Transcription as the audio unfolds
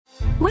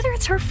Whether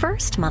it's her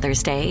first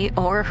Mother's Day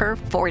or her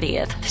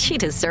 40th, she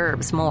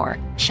deserves more.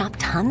 Shop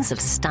tons of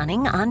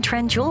stunning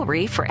on-trend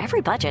jewelry for every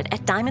budget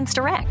at Diamonds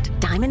Direct.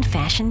 Diamond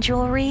fashion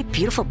jewelry,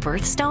 beautiful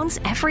birthstones,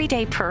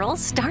 everyday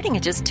pearls starting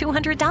at just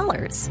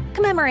 $200.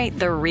 Commemorate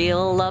the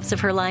real loves of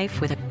her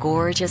life with a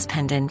gorgeous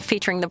pendant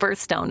featuring the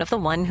birthstone of the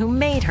one who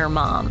made her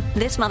mom.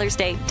 This Mother's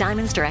Day,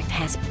 Diamonds Direct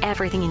has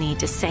everything you need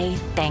to say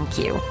thank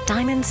you.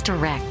 Diamonds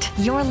Direct.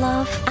 Your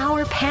love,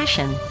 our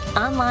passion.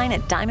 Online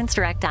at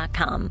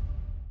diamondsdirect.com.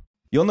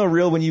 You'll know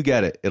real when you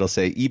get it. It'll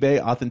say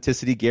eBay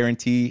Authenticity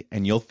Guarantee,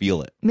 and you'll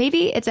feel it.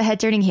 Maybe it's a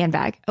head-turning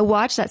handbag, a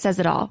watch that says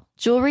it all,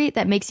 jewelry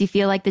that makes you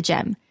feel like the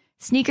gem,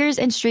 sneakers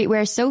and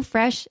streetwear so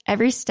fresh,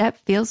 every step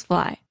feels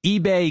fly.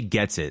 eBay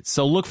gets it.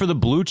 So look for the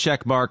blue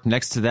check mark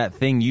next to that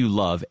thing you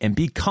love and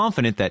be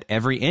confident that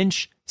every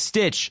inch,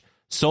 stitch,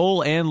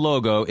 sole, and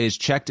logo is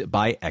checked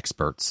by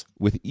experts.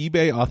 With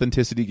eBay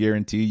Authenticity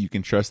Guarantee, you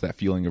can trust that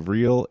feeling of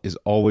real is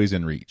always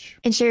in reach.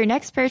 Ensure your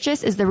next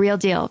purchase is the real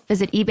deal.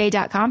 Visit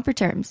ebay.com for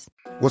terms.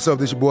 What's up,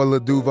 this your boy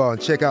Lil Duval,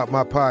 and check out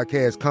my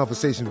podcast,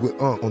 Conversations with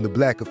Unc, on the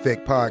Black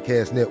Effect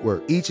Podcast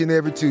Network. Each and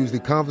every Tuesday,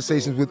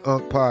 Conversations with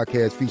Unc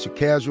podcast feature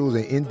casuals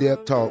and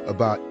in-depth talk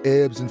about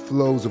ebbs and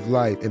flows of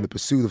life and the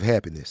pursuit of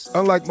happiness.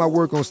 Unlike my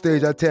work on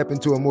stage, I tap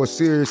into a more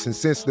serious and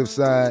sensitive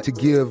side to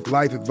give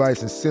life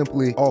advice and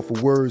simply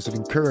offer words of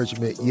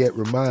encouragement, yet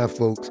remind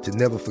folks to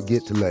never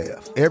forget to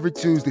laugh. Every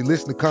Tuesday,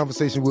 listen to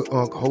Conversation with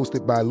Unc,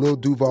 hosted by Lil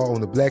Duval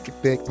on the Black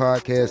Effect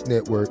Podcast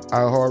Network,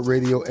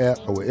 iHeartRadio app,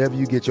 or wherever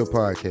you get your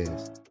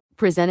podcasts.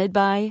 Presented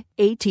by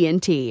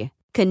AT&T.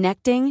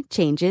 Connecting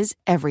changes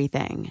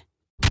everything.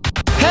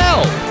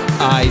 Help!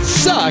 I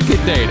Suck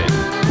at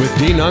Dating with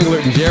Dean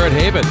Unglert and Jared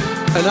Haben,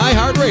 an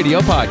iHeartRadio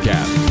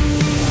podcast.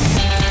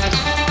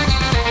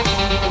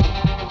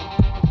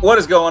 What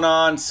is going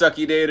on,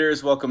 sucky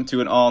daters? Welcome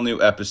to an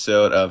all-new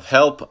episode of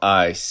Help,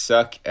 I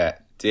Suck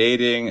at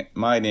Dating.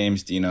 My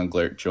name's Dean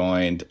Unglert,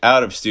 joined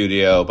out of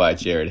studio by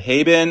Jared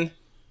Haben.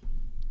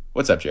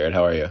 What's up, Jared?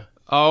 How are you?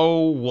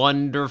 Oh,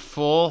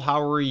 wonderful.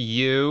 How are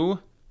you?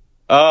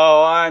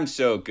 Oh, I'm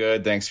so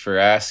good. Thanks for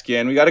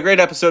asking. We got a great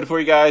episode for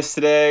you guys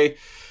today.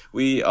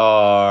 We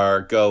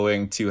are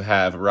going to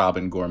have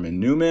Robin Gorman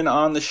Newman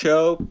on the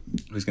show,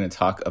 who's going to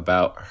talk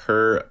about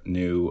her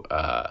new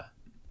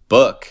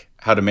book,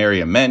 How to Marry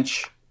a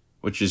Mensch,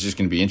 which is just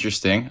going to be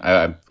interesting.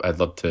 I'd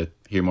love to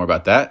hear more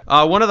about that.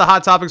 One of the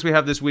hot topics we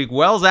have this week,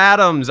 Wells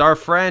Adams, our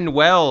friend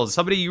Wells,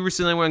 somebody you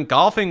recently went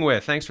golfing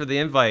with. Thanks for the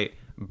invite,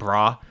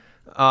 brah.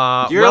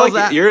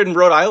 You're in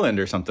Rhode Island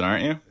or something,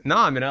 aren't you? No,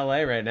 I'm in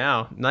LA right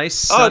now. Nice,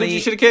 sunny. Oh, dude, you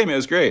should have came. It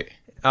was great.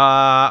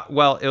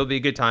 Well, it'll be a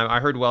good time.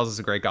 I heard Wells is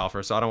a great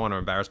golfer, so I don't want to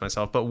embarrass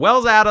myself. But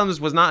Wells Adams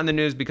was not in the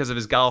news because of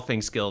his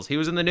golfing skills. He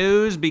was in the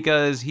news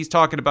because he's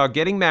talking about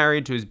getting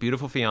married to his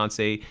beautiful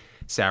fiancée,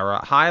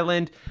 Sarah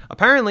Hyland.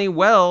 Apparently,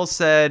 Wells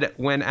said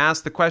when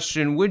asked the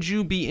question, would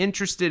you be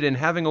interested in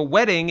having a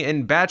wedding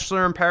in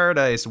Bachelor in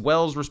Paradise?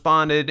 Wells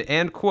responded,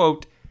 and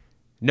quote,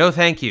 no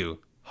thank you,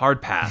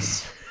 hard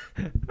pass.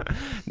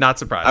 Not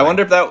surprising. I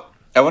wonder if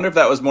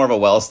that was more of a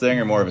Wells thing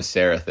or more of a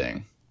Sarah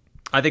thing.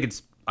 I think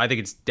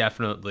it's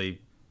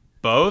definitely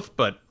both,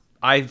 but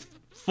I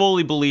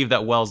fully believe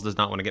that Wells does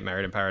not want to get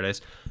married in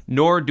Paradise,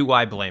 nor do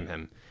I blame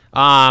him.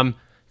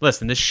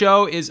 Listen, the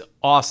show is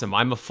awesome.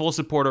 I'm a full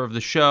supporter of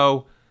the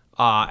show.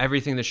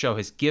 Everything the show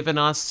has given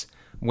us.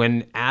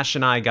 When Ash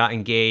and I got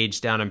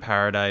engaged down in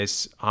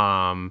Paradise,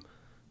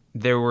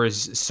 there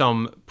was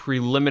some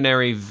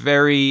preliminary,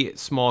 very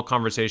small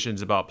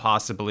conversations about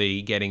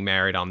possibly getting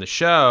married on the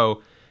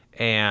show.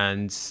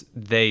 And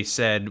they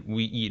said,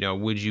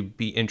 would you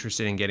be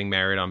interested in getting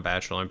married on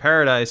Bachelor in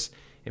Paradise?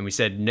 And we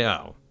said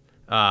no,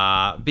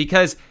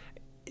 because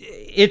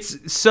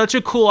it's such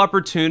a cool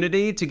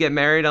opportunity to get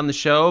married on the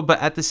show.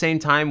 But at the same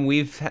time,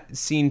 we've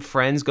seen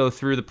friends go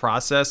through the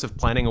process of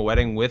planning a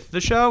wedding with the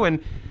show.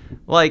 And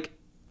like,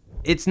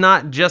 it's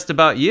not just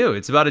about you.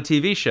 It's about a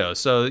TV show.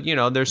 So,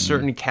 there's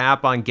certain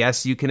cap on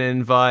guests you can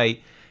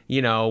invite,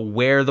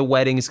 where the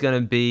wedding's going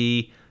to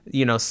be,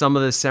 some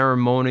of the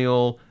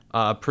ceremonial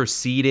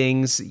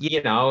proceedings.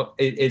 You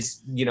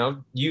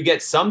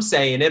get some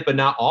say in it, but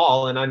not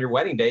all. And on your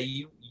wedding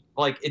day,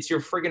 it's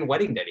your friggin'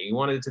 wedding day. You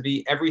want it to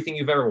be everything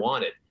you've ever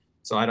wanted.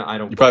 So I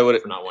don't. You probably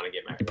would for not want to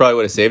get married. You probably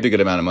would have saved a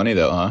good amount of money,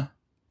 though, huh?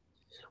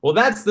 Well,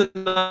 that's the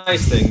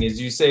nice thing is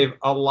you save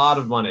a lot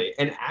of money.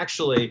 And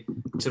actually,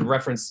 to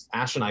reference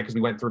Ash and I, because we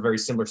went through a very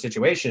similar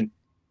situation,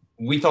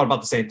 we thought about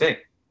the same thing.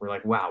 We're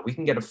like, wow, we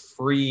can get a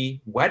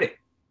free wedding.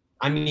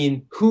 I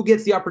mean, who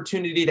gets the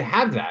opportunity to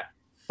have that?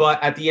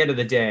 But at the end of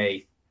the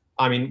day,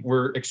 I mean,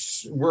 we're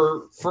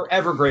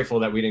forever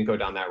grateful that we didn't go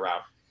down that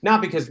route.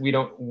 Not because we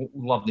don't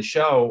love the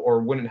show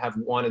or wouldn't have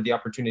wanted the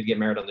opportunity to get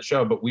married on the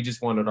show, but we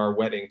just wanted our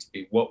wedding to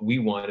be what we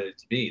wanted it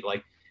to be.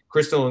 Like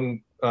Crystal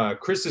and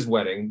Chris's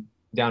wedding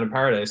down in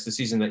Paradise, the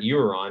season that you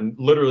were on,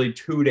 literally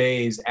 2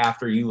 days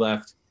after you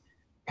left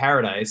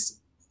Paradise,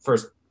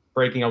 first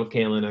breaking up with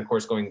Caitlyn and of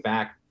course going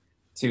back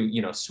to,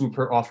 swoop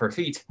her off her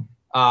feet.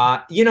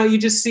 You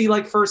just see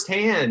like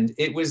firsthand,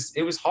 it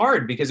was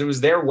hard because it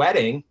was their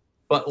wedding,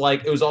 but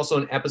like it was also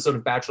an episode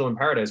of Bachelor in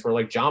Paradise where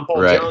like John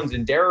Paul Right. Jones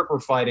and Derek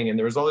were fighting, and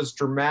there was all this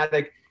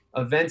dramatic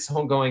events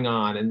going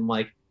on, and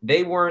like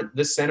they weren't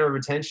the center of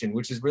attention,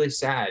 which is really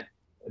sad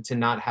to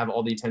not have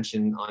all the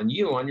attention on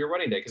you on your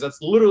wedding day, because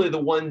that's literally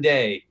the one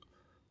day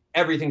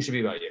everything should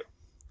be about you.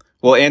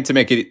 Well, and to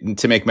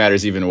make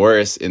matters even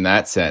worse in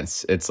that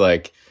sense, it's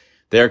like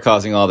they're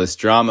causing all this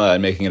drama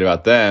and making it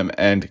about them.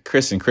 And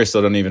Chris and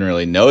Crystal don't even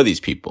really know these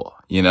people,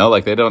 you know,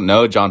 like they don't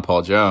know John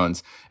Paul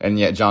Jones. And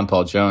yet John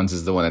Paul Jones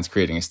is the one that's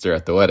creating a stir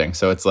at the wedding.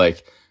 So it's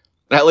like,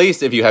 at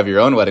least if you have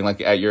your own wedding,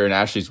 like at your and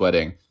Ashley's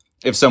wedding,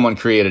 if someone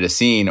created a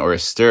scene or a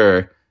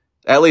stir,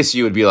 at least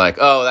you would be like,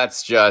 oh,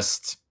 that's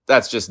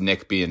just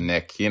Nick being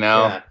Nick, you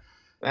know? Yeah.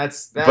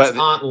 That's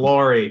Aunt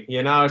Lori,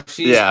 you know,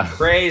 she's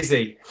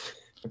crazy.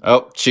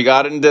 Oh, she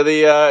got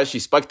into she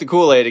spiked the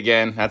Kool-Aid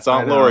again. That's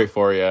Aunt Lori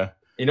for you.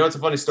 You know, it's a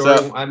funny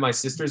story. At my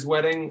sister's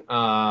wedding,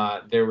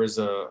 there was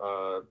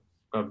a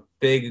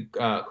big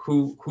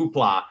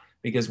hoopla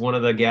because one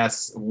of the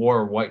guests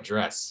wore a white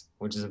dress,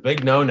 which is a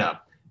big no-no.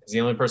 Because the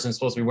only person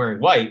supposed to be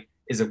wearing white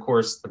is, of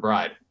course, the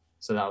bride.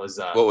 So that was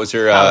what was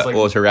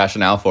her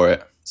rationale for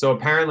it? So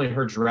apparently,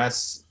 her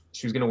dress,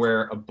 she was going to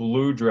wear a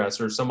blue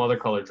dress or some other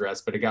color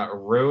dress, but it got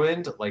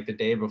ruined like the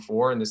day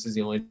before, and this is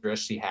the only dress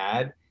she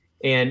had.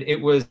 And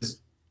it was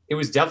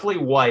definitely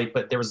white,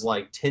 but there was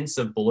like tints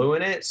of blue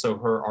in it. So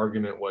her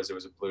argument was it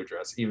was a blue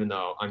dress, even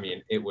though, I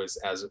mean, it was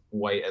as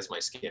white as my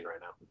skin right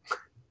now.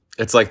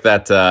 It's like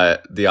that,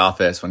 The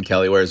Office, when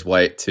Kelly wears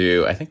white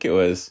to, I think it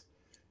was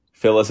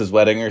Phyllis's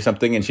wedding or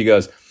something. And she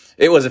goes,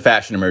 it was a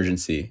fashion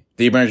emergency.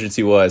 The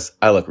emergency was,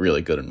 I look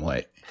really good in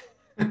white.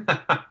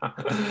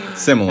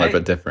 Similar,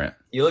 but different.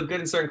 You look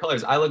good in certain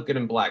colors. I look good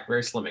in black.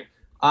 Very slimming.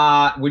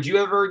 Would you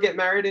ever get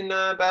married in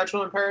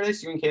Bachelor in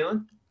Paradise, you and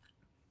Kaylin?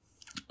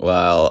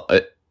 Well,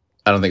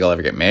 I don't think I'll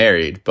ever get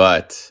married,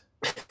 but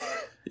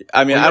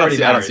I mean, I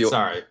don't see.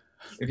 Sorry,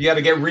 if you got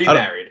to get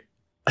remarried.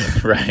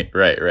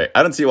 Right.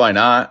 I don't see why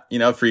not. You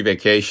know, free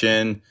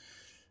vacation.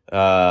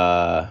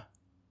 I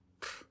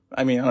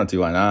mean, I don't see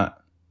why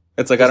not.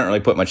 It's like I don't really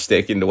put much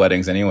stake into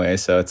weddings anyway,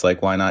 so it's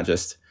like why not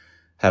just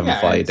have them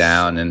fly you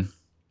down and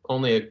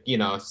only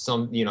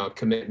a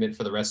commitment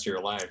for the rest of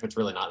your life. It's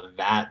really not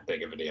that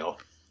big of a deal.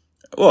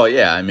 Well,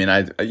 yeah. I mean,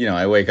 I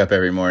wake up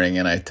every morning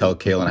and I tell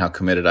Kaylin how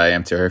committed I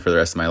am to her for the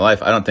rest of my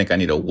life. I don't think I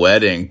need a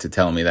wedding to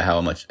tell me how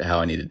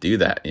I need to do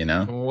that, you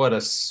know? What a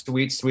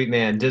sweet, sweet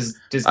man. Does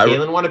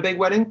Kaylin want a big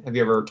wedding? Have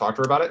you ever talked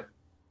to her about it?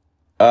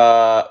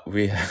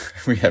 We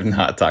have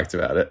not talked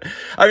about it.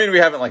 I mean, we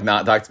haven't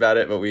not talked about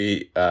it, but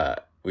we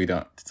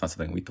don't, it's not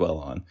something we dwell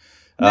on.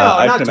 No,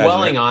 not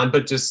dwelling on,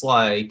 but just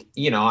like,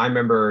 I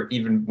remember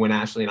even when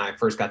Ashley and I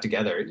first got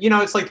together,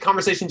 it's like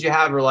conversations you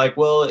have are like,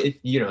 well, if,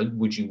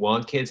 would you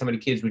want kids? How many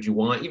kids would you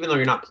want? Even though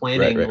you're not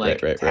planning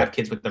to have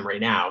kids with them right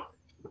now.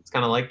 It's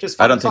kind of like just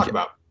fun to talk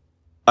about.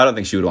 I don't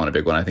think she would want a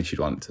big one. I think she'd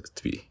want it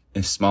to be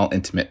a small,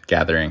 intimate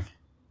gathering.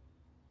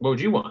 What would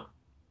you want?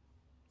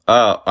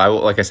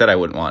 Like I said, I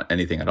wouldn't want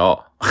anything at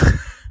all.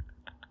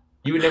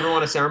 You would never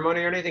want a ceremony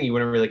or anything? You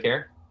wouldn't really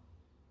care?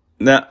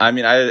 No, I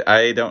mean,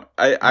 I don't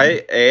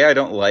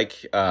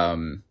like,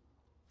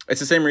 it's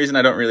the same reason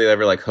I don't really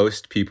ever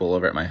host people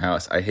over at my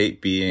house. I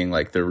hate being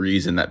the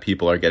reason that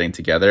people are getting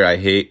together. I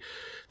hate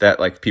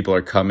that people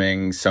are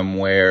coming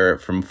somewhere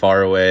from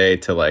far away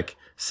to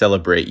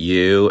celebrate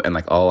you and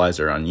all eyes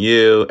are on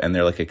you and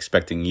they're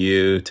expecting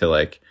you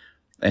to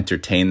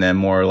entertain them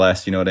more or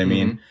less. You know what I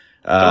mean?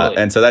 Totally.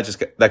 And so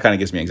that kind of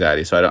gives me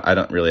anxiety. So I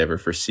don't really ever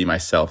foresee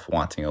myself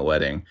wanting a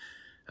wedding,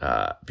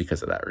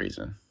 because of that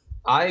reason.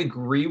 I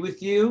agree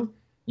with you,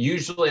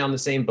 usually on the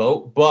same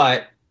boat,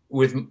 but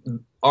with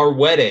our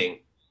wedding,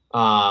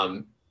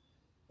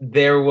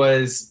 there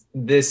was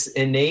this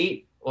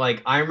innate,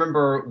 I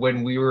remember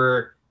when we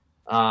were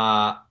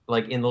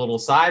in the little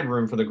side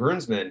room for the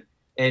groomsmen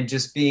and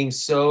just being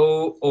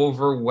so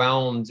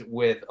overwhelmed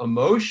with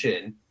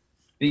emotion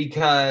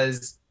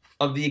because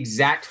of the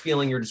exact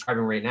feeling you're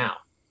describing right now.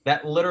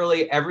 That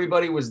literally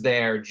everybody was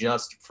there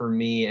just for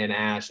me and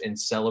Ash and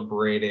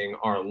celebrating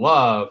our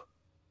love.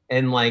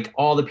 And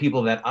all the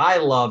people that I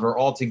love are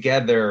all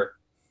together,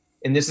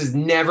 and this is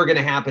never going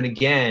to happen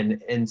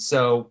again. And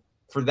so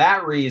for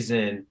that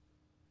reason,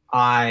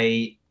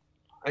 I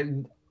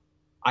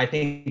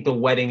think the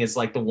wedding is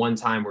the one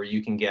time where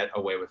you can get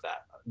away with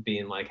that,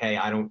 being hey,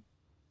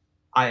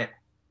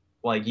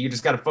 you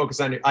just got to focus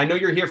on I know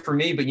you're here for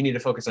me, but you need to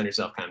focus on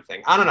yourself kind of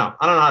thing. I don't know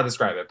how to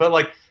describe it, but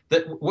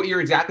what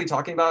you're exactly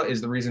talking about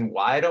is the reason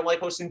why I don't like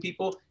hosting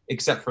people,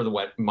 except for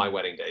my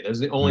wedding day. That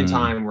was the only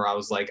time where I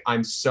was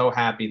I'm so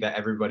happy that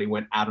everybody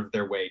went out of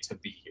their way to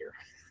be here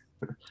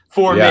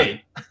for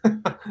me.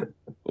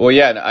 Well,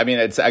 yeah, I mean,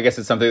 I guess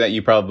it's something that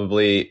you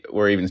probably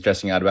were even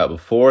stressing out about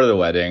before the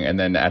wedding. And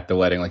then at the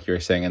wedding, like you were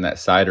saying, in that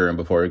side room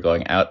before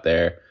going out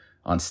there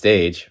on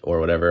stage or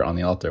whatever, on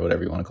the altar,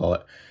 whatever you want to call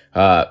it.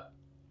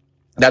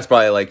 That's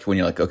probably when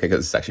you're okay,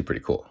 because it's actually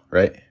pretty cool,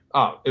 right?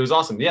 Oh, it was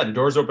awesome. Yeah, the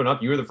doors open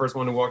up. You were the first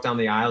one to walk down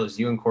the aisle. It was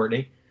you and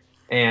Courtney.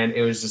 And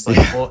it was just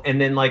well,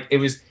 and then it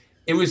was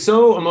It was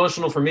so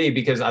emotional for me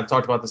because I've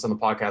talked about this on the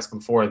podcast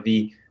before.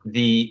 The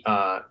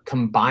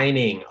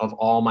combining of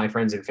all my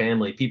friends and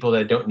family, people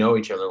that don't know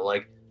each other,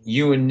 like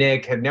you and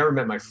Nick had never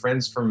met my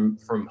friends from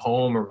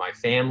home or my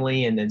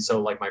family, and then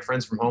so like my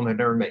friends from home had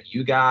never met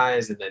you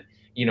guys, and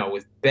then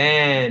with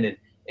Ben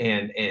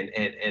and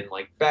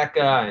like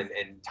Becca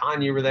and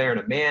Tanya were there and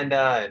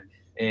Amanda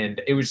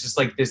and it was just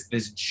like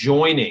this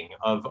joining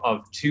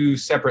of two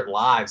separate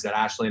lives that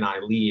Ashley and I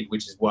lead,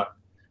 which is what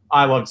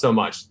I loved so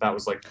much. That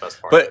was like the best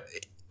part. But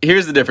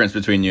here's the difference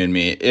between you and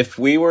me. If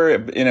we were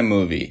in a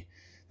movie,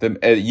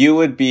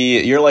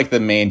 you're like the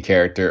main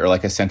character or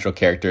like a central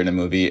character in a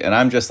movie, and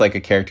I'm just like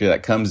a character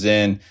that comes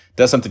in,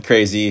 does something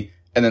crazy,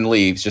 and then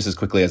leaves just as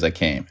quickly as I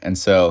came. And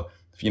so,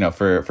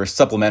 for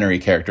supplementary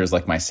characters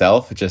like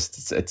myself,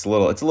 it's a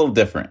little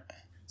different.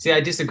 See,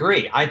 I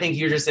disagree. I think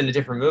you're just in a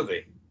different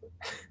movie.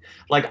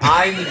 Like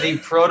I'm the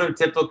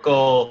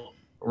prototypical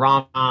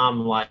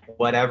rom-com, like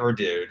whatever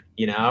dude,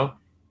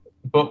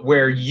 but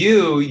where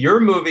your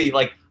movie,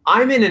 like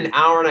I'm in an 1.5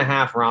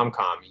 hour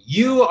rom-com.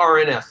 You are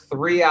in a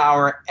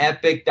 3-hour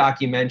epic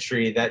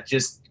documentary that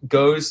just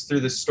goes through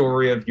the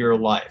story of your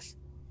life,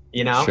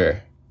 Sure.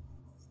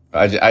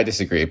 I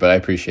disagree, but I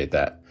appreciate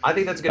that. I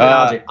think that's a good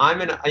analogy.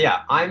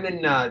 I'm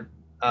in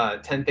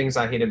 10 Things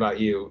I Hate About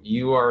You.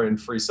 You are in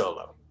Free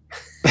Solo.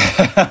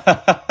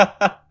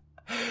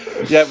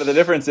 Yeah, but the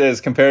difference is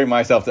comparing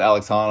myself to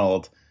Alex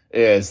Honnold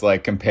is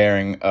like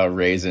comparing a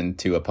raisin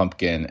to a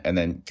pumpkin, and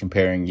then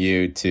comparing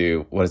you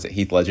to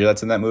Heath Ledger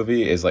that's in that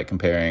movie is like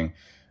comparing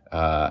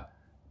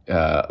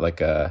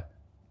like a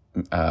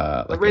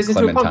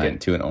clementine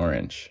to an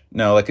orange.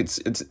 No, like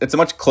it's a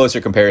much closer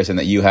comparison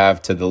that you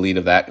have to the lead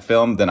of that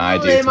film than I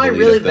do. Am I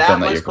really that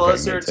much much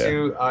closer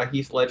to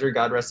Heath Ledger?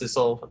 God rest his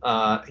soul.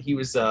 He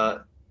was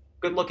a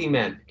good-looking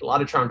man. A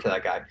lot of charm to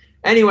that guy.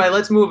 Anyway,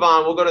 let's move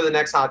on. We'll go to the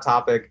next hot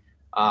topic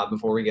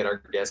before we get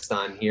our guest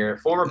on here.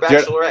 Former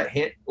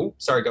Bachelorette.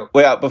 Sorry, go.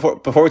 Well, yeah,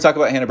 before we talk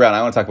about Hannah Brown,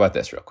 I want to talk about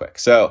this real quick.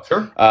 So,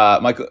 sure.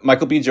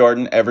 Michael B.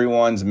 Jordan,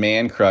 everyone's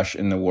man crush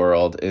in the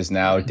world, is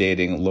now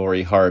dating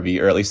Lori Harvey,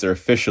 or at least they're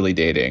officially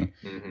dating.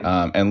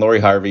 Mm-hmm. And Lori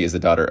Harvey is the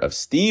daughter of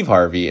Steve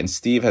Harvey, and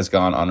Steve has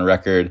gone on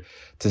record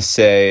to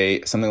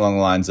say something along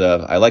the lines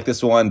of, "I like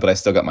this one, but I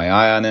still got my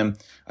eye on him.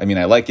 I mean,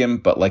 I like him,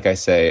 but like I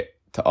say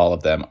to all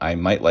of them, I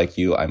might like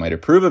you, I might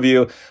approve of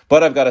you,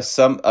 but I've got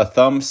a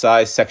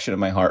thumb-sized section of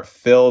my heart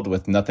filled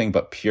with nothing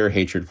but pure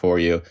hatred for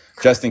you,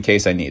 just in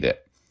case I need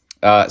it."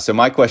 So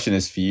my question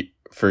is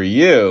for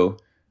you,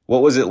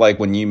 what was it like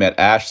when you met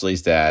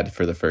Ashley's dad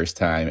for the first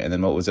time, and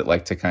then what was it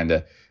like to kind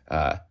of,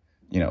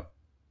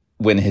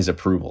 win his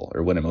approval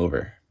or win him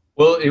over?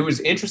 Well, it was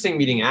interesting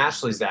meeting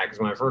Ashley's dad, because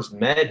when I first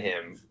met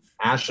him,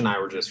 Ash and I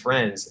were just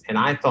friends, and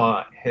I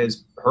thought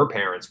her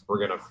parents were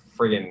gonna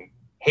friggin'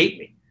 hate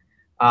me.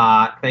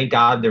 Thank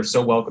God they're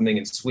so welcoming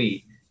and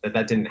sweet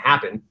that didn't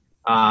happen,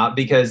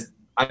 because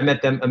I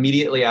met them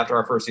immediately after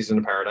our first season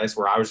of Paradise,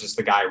 where I was just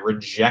the guy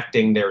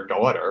rejecting their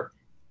daughter.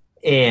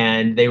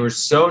 And they were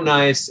so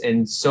nice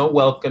and so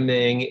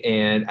welcoming.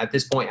 And at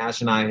this point,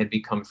 Ash and I had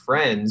become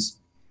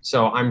friends.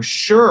 So I'm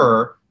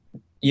sure,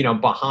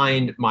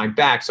 behind my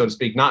back, so to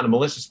speak, not in a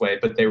malicious way,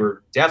 but they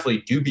were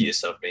definitely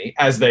dubious of me,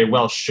 as they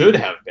well should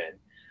have been.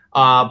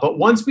 But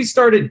once we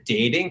started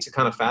dating, to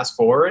kind of fast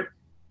forward,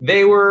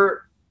 they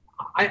were...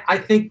 I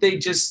think they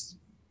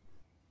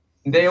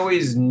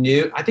always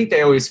knew. I think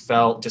they always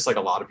felt, just like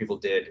a lot of people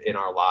did in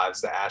our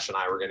lives, that Ash and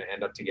I were going to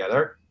end up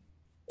together.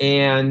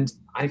 And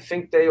I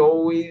think they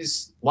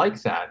always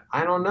liked that.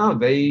 I don't know.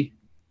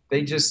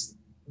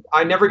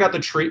 I never got the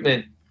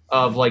treatment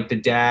of like the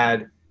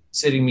dad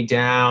sitting me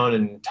down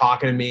and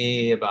talking to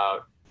me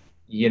about,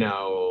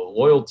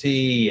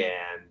 loyalty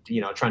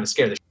and, trying to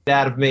scare the shit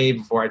out of me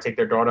before I take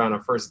their daughter on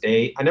a first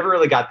date. I never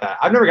really got that.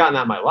 I've never gotten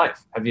that in my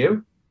life. Have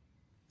you?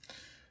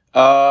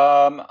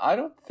 I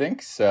don't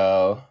think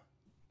so.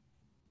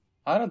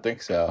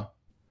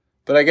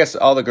 But I guess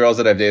all the girls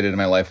that I've dated in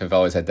my life have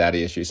always had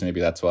daddy issues, so maybe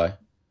that's why.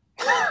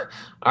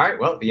 All right,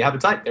 well, you have a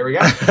type. There we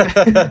go.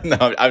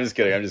 No, I'm just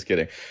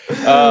kidding.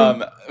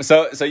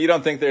 So you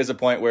don't think there's a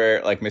point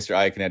where like Mr.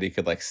 Iaconetti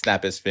could like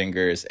snap his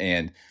fingers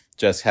and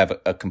just have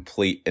a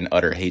complete and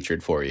utter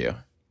hatred for you?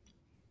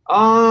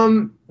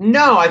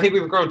 No, I think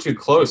we've grown too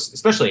close,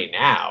 especially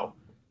now,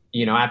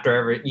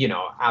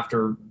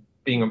 after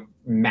being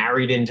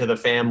married into the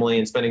family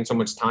and spending so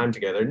much time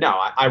together. No,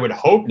 I would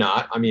hope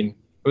not. I mean,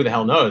 who the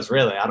hell knows,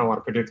 really? I don't want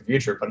to predict the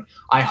future, but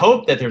I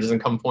hope that there doesn't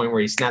come a point where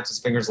he snaps his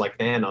fingers like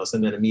Thanos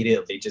and then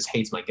immediately just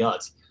hates my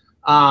guts.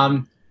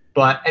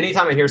 But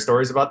anytime I hear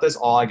stories about this,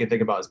 all I can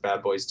think about is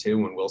Bad Boys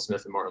 2, when Will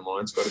Smith and Martin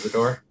Lawrence go to the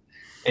door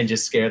and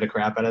just scare the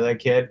crap out of that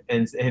kid.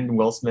 And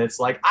Will Smith's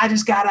like, "I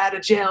just got out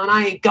of jail and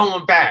I ain't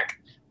going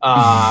back."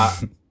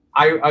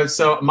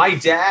 So my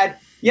dad...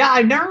 Yeah,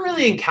 I never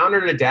really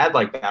encountered a dad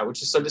like that,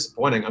 which is so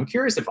disappointing. I'm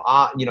curious if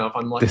I'm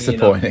lucky.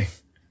 Disappointing.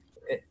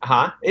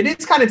 It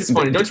is kind of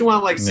disappointing. Don't you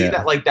want to like see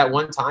that, like that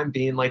one time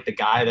being like the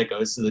guy that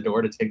goes to the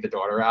door to take the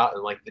daughter out,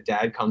 and like the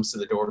dad comes to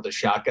the door with a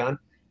shotgun,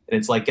 and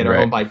it's like, "Get her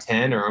home by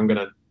 10 or I'm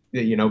gonna,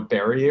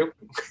 bury you."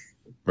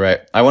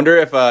 Right. I wonder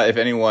if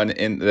anyone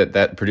in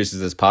that produces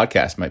this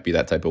podcast might be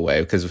that type of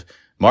way, because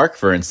Mark,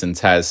 for instance,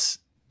 has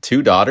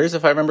 2 daughters,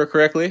 if I remember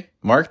correctly.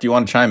 Mark, do you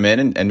want to chime in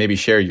and maybe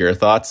share your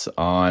thoughts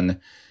on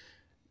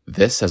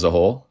this as a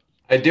whole?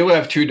 I do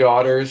have 2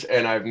 daughters,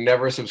 and I've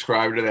never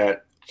subscribed to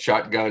that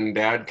shotgun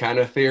dad kind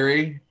of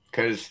theory,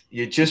 because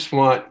you just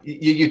want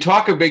you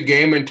talk a big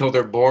game until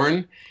they're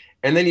born,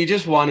 and then you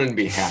just want them to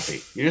be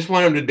happy. You just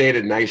want them to date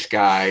a nice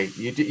guy.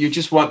 You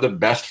just want the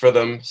best for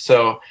them.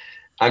 So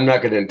I'm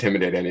not going to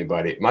intimidate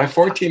anybody. My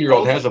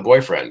 14-year-old has a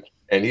boyfriend,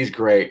 and he's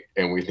great,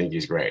 and we think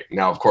he's great.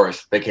 Now, of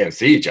course, they can't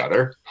see each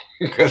other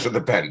because of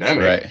the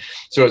pandemic. Right.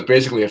 So it's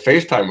basically a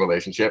FaceTime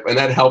relationship, and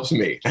that helps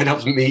me. That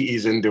helps me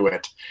ease into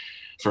it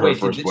for her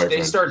first boyfriend. Did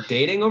they start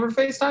dating over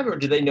FaceTime, or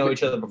did they know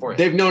each other beforehand?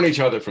 They've known each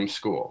other from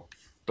school,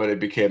 but it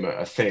became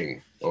a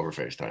thing over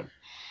FaceTime.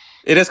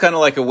 It is kind of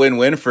like a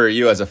win-win for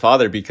you as a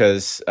father,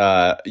 because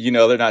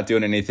they're not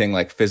doing anything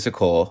like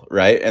physical,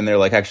 right? And they're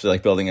like actually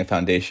like building a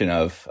foundation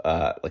of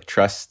like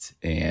trust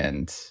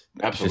and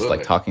Absolutely. just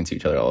like talking to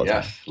each other all the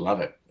time. Yes,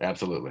 love it.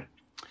 Absolutely.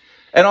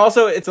 And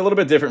also, it's a little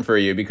bit different for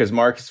you because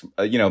Mark's,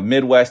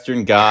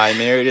 Midwestern guy,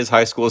 married his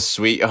high school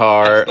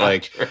sweetheart,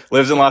 like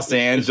lives in Los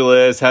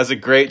Angeles, has a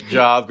great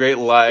job, great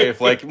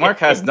life. Like Mark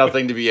has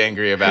nothing to be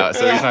angry about,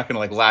 so he's not going to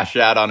like lash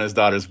out on his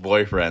daughter's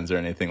boyfriends or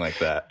anything like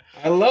that.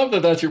 I love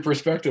that that's your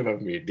perspective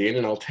of me, Dean,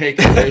 and I'll take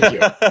it. Thank you.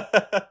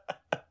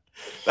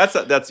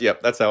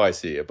 That's how I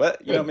see it.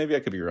 But maybe I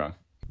could be wrong.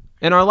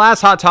 And our last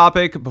hot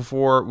topic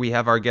before we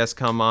have our guest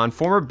come on,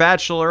 former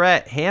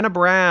Bachelorette Hannah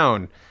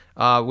Brown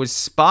was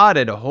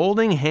spotted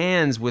holding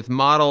hands with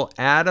model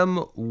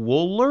Adam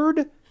Woolard.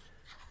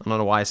 I don't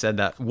know why I said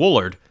that.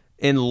 Woolard.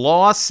 In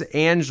Los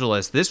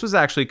Angeles. This was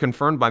actually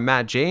confirmed by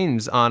Matt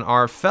James on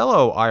our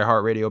fellow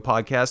iHeartRadio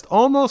podcast,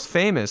 Almost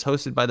Famous,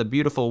 hosted by the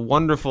beautiful,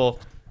 wonderful,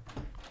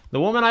 the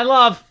woman I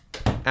love,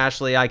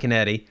 Ashley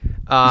Iaconetti,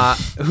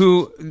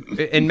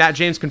 and Matt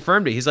James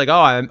confirmed it. He's like,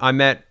 I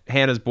met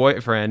Hannah's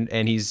boyfriend,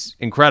 and he's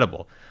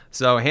incredible.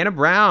 So Hannah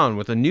Brown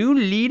with a new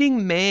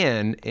leading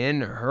man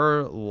in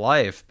her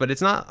life. But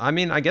it's not,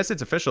 I guess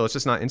it's official. It's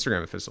just not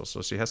Instagram official,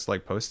 so she has to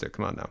like post it.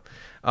 Come on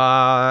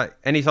now.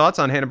 Any thoughts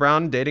on Hannah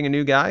Brown dating a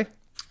new guy?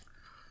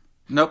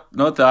 Nope,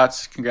 no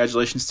thoughts.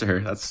 Congratulations to her.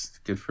 That's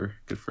good for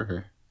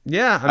her.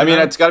 Yeah, I mean,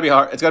 it's got to be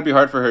hard. It's got to be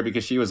hard for her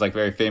because she was like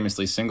very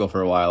famously single for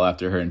a while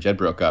after her and Jed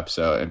broke up.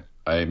 So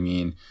I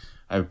mean,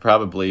 I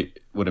probably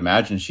would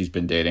imagine she's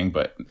been dating,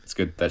 but it's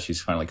good that she's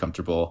finally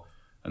comfortable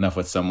enough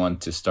with someone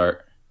to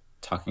start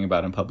talking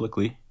about him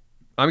publicly.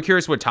 I'm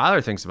curious what Tyler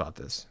thinks about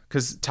this,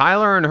 because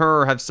Tyler and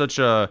her have such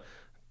a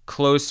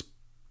close,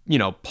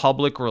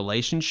 public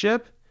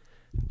relationship.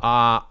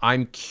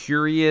 I'm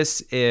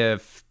curious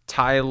if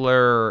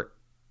Tyler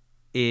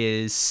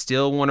is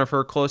still one of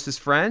her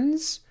closest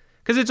friends.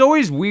 Because it's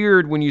always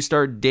weird when you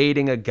start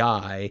dating a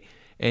guy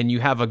and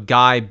you have a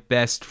guy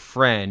best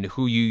friend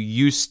who you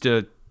used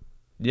to,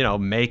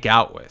 make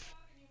out with.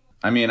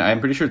 I mean,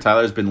 I'm pretty sure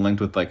Tyler's been linked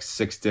with like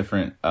 6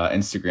 different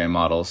Instagram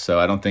models, so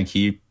I don't think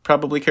he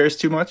probably cares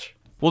too much.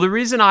 Well, the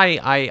reason I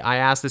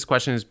asked this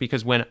question is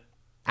because when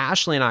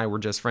Ashley and I were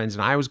just friends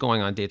and I was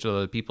going on dates with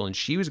other people and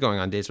she was going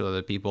on dates with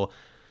other people,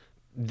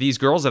 these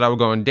girls that I would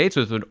go on dates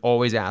with would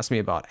always ask me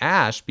about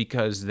Ash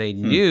because they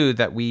knew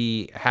that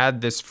we had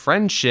this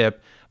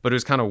friendship. But it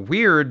was kind of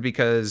weird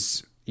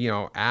because,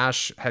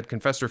 Ash had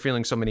confessed her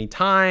feelings so many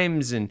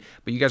times,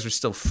 but you guys were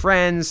still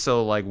friends.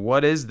 So, like,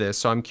 what is this?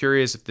 So I'm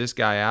curious if this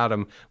guy,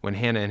 Adam, when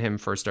Hannah and him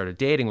first started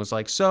dating, was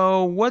like,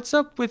 so what's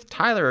up with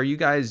Tyler? Are you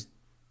guys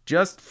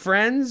just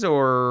friends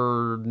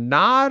or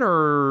not?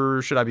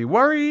 Or should I be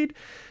worried?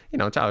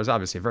 Tyler's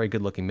obviously a very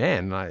good-looking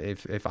man.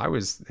 If I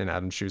was in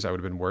Adam's shoes, I would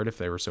have been worried if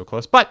they were so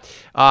close. But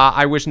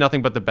I wish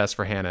nothing but the best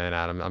for Hannah and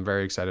Adam. I'm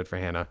very excited for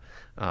Hannah.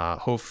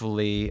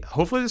 Hopefully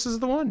this is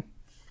the one.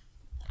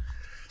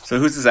 So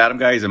who's this Adam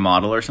guy? He's a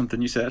model or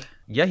something, you said?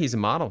 Yeah, he's a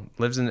model.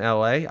 Lives in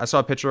L.A. I saw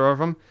a picture of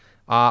him.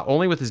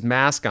 Only with his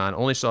mask on.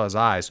 Only saw his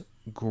eyes.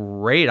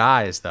 Great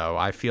eyes, though.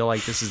 I feel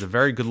like this is a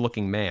very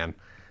good-looking man.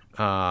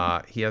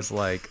 He has,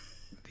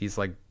 these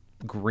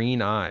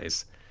green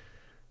eyes.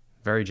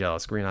 Very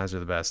jealous. Green eyes are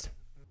the best.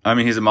 I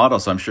mean, he's a model,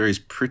 so I'm sure he's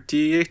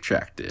pretty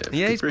attractive.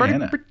 Yeah, he's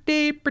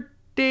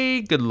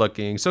pretty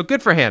good-looking. So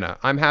good for Hannah.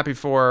 I'm happy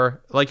for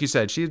her. Like you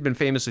said, she's been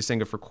famously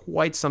single for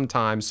quite some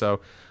time, so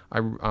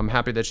I'm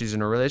happy that she's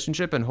in a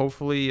relationship, and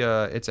hopefully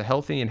it's a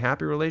healthy and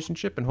happy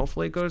relationship, and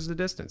hopefully it goes the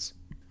distance.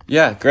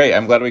 Yeah, great.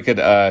 I'm glad we could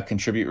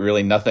contribute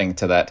really nothing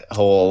to that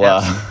whole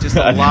just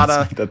a lot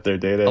of that they're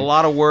dating. A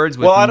lot of words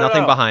with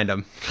nothing behind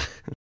them.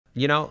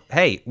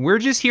 Hey, we're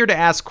just here to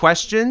ask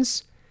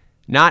questions,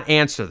 not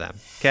answer them.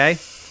 Okay,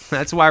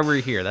 that's why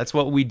we're here. That's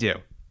what we do.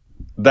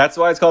 That's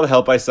why it's called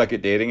Help I Suck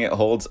at Dating. It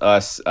holds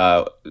us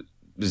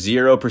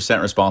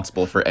 0%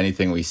 responsible for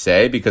anything we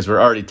say because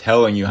we're already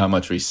telling you how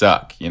much we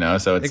suck,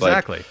 So it's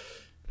exactly. Like,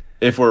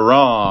 if we're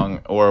wrong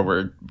or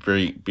we're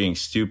being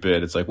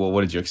stupid, it's like, well,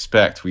 what did you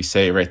expect? We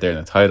say right there in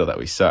the title that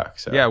we suck.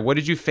 So yeah, what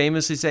did you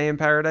famously say in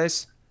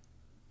Paradise?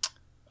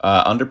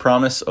 Under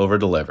promise, over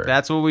deliver.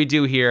 That's what we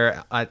do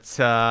here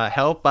at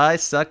Help I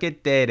Suck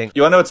at Dating.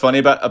 You want to know what's funny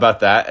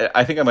about that?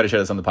 I think I might have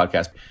shared this on the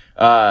podcast.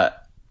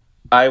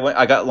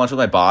 I got lunch with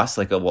my boss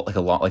like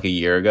a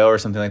year ago or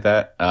something like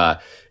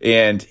that.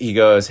 And he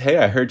goes, "Hey,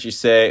 I heard you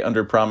say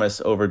under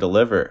promise, over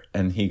deliver."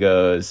 And he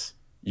goes,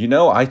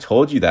 I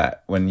told you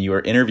that when you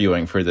were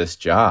interviewing for this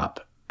job.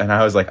 And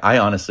I was like, I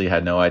honestly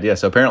had no idea.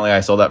 So apparently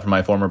I sold that for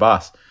my former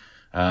boss.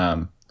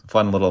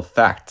 Fun little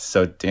fact.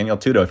 So Daniel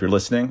Tudo, if you're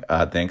listening,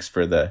 thanks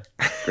for the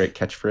great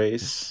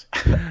catchphrase.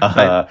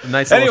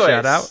 Nice little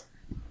shout out.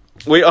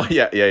 We are going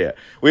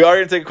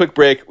to take a quick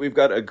break. We've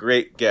got a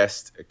great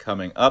guest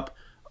coming up.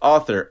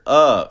 Author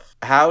of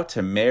How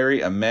to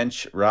Marry a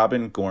Mensch,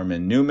 Robin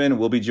Gorman Newman,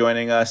 will be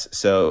joining us.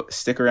 So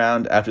stick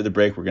around after the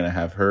break. We're going to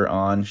have her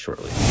on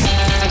shortly.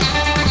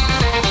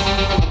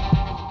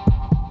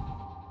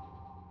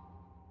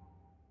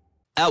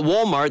 At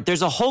Walmart,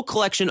 there's a whole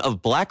collection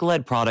of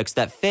Black-led products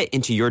that fit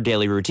into your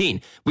daily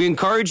routine. We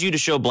encourage you to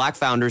show Black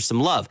founders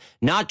some love,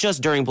 not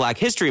just during Black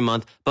History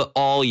Month, but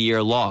all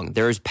year long.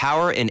 There is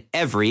power in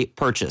every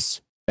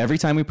purchase. Every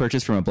time we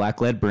purchase from a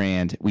Black-led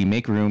brand, we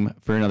make room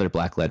for another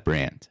Black-led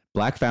brand.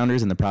 Black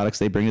founders and the products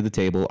they bring to the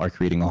table are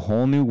creating a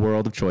whole new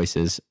world of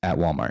choices at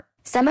Walmart.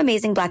 Some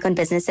amazing Black-owned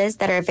businesses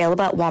that are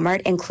available at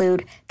Walmart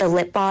include The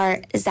Lip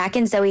Bar, Zach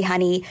and Zoe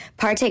Honey,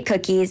 Partake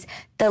Cookies.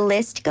 The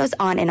list goes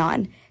on and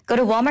on. Go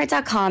to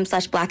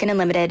walmart.com/Black and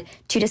Unlimited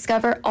to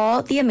discover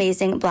all the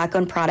amazing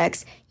Black-owned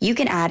products you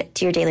can add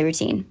to your daily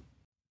routine.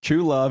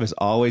 True love is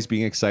always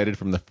being excited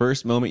from the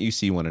first moment you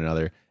see one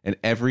another and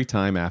every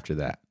time after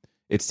that.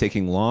 It's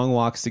taking long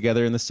walks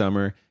together in the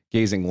summer,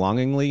 gazing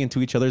longingly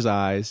into each other's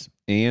eyes,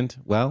 and,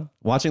 well,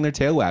 watching their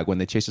tail wag when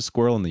they chase a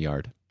squirrel in the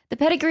yard. The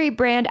Pedigree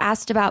brand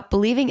asked about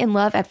believing in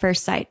love at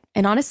first sight.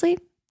 And honestly,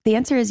 the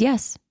answer is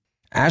yes.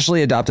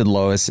 Ashley adopted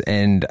Lois,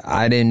 and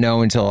I didn't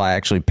know until I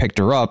actually picked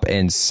her up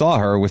and saw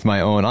her with my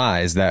own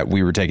eyes that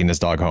we were taking this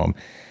dog home.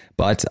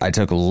 But I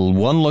took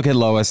one look at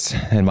Lois,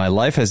 and my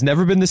life has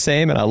never been the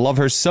same, and I love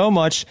her so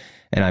much,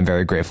 and I'm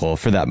very grateful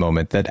for that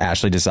moment that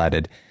Ashley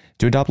decided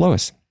to adopt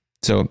Lois.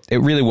 So it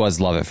really was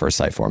love at first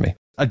sight for me.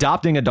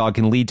 Adopting a dog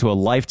can lead to a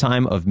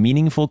lifetime of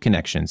meaningful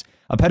connections.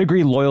 A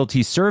Pedigree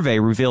loyalty survey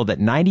revealed that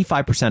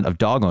 95% of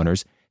dog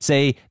owners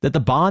say that the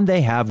bond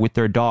they have with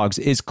their dogs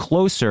is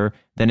closer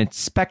than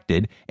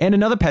expected. And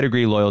another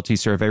Pedigree loyalty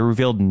survey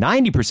revealed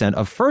 90%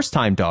 of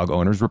first-time dog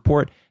owners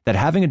report that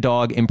having a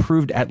dog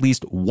improved at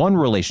least one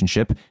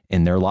relationship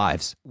in their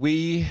lives.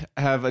 We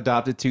have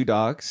adopted 2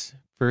 dogs.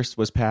 First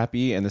was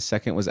Pappy, and the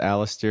second was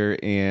Alistair.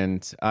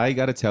 And I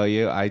got to tell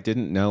you, I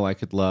didn't know I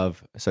could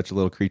love such a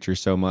little creature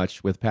so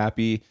much. With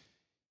Pappy,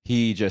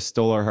 he just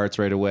stole our hearts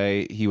right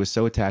away. He was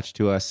so attached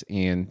to us.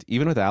 And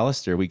even with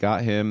Alistair, we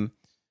got him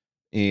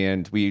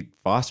and we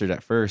fostered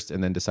at first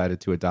and then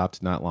decided to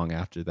adopt not long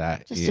after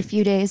that. Just a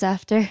few days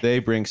after. They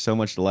bring so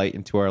much light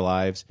into our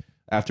lives.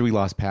 After we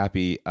lost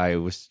Pappy,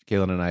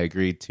 Kaylin and I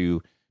agreed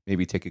to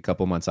maybe take a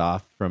couple months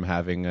off from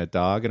having a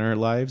dog in our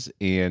lives.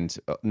 And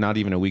not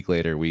even a week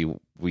later, we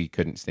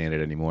couldn't stand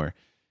it anymore.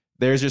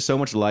 There's just so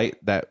much light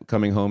that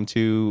coming home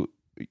to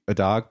a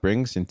dog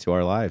brings into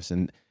our lives.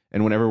 And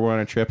whenever we're on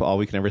a trip, all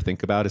we can ever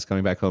think about is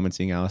coming back home and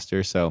seeing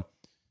Alistair. So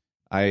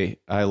I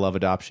love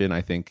adoption.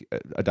 I think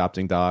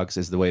adopting dogs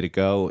is the way to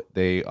go.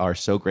 They are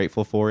so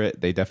grateful for it.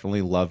 They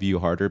definitely love you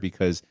harder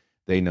because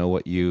they know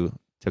what you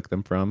took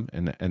them from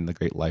and the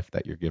great life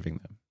that you're giving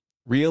them.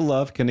 Real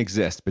love can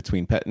exist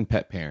between pet and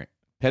pet parent.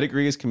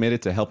 Pedigree is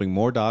committed to helping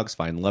more dogs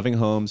find loving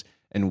homes,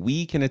 and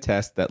we can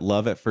attest that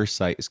love at first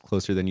sight is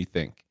closer than you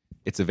think.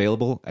 It's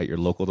available at your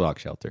local dog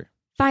shelter.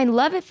 Find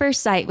love at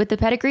first sight with the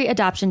Pedigree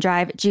Adoption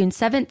Drive June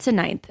 7th to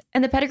 9th.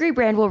 And the Pedigree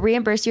brand will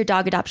reimburse your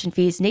dog adoption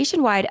fees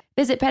nationwide.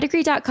 Visit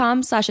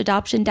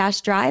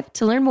pedigree.com/adoption-drive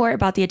to learn more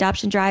about the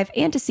adoption drive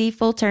and to see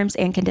full terms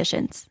and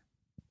conditions.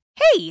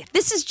 Hey,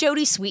 this is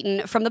Jodie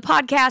Sweetin from the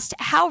podcast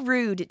How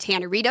Rude,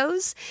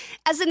 Tanneritos.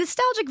 As a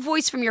nostalgic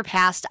voice from your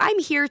past, I'm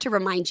here to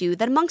remind you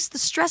that amongst the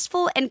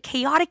stressful and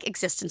chaotic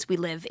existence we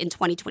live in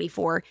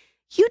 2024,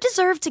 you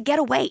deserve to get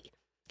away.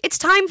 It's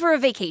time for a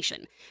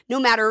vacation, no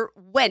matter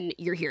when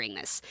you're hearing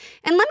this.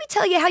 And let me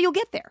tell you how you'll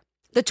get there.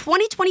 The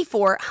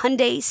 2024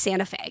 Hyundai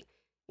Santa Fe.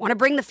 Want to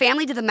bring the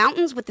family to the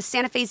mountains with the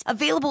Santa Fe's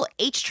available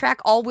H-Track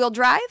all-wheel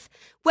drive?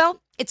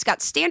 Well, it's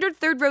got standard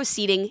third-row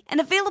seating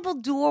and available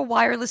dual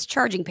wireless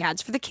charging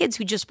pads for the kids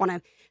who just want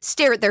to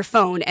stare at their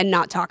phone and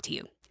not talk to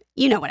you.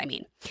 You know what I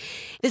mean.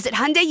 Visit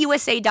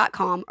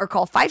HyundaiUSA.com or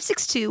call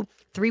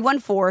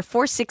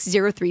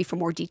 562-314-4603 for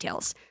more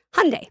details.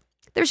 Hyundai,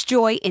 there's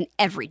joy in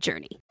every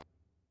journey.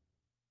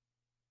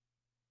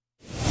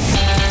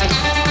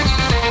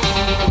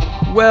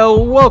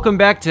 Well, welcome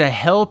back to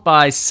Help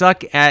I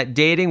Suck at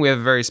Dating. We have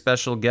a very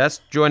special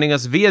guest joining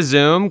us via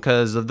Zoom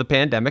because of the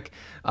pandemic.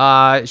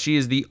 She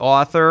is the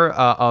author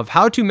of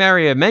How to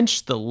Marry a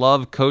Mensch, the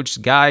Love Coach's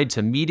Guide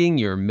to Meeting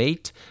Your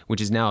Mate, which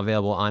is now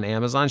available on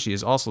Amazon. She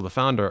is also the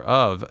founder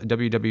of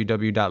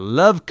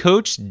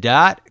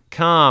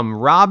www.lovecoach.com.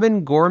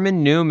 Robin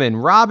Gorman Newman.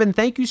 Robin,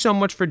 thank you so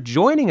much for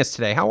joining us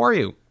today. How are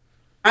you?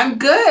 I'm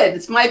good.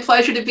 It's my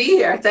pleasure to be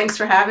here. Thanks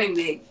for having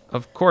me.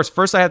 Of course.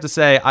 First, I have to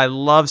say, I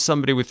love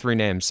somebody with 3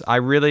 names.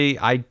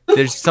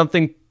 There's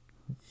something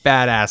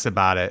badass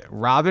about it.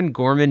 Robin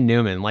Gorman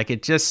Newman. Like,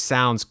 it just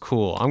sounds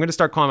cool. I'm going to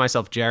start calling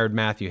myself Jared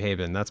Matthew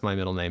Haben. That's my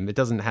middle name. It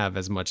doesn't have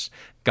as much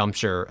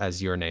gumpture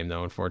as your name,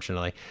 though,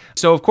 unfortunately.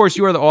 So, of course,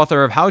 you are the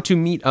author of How to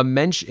Meet a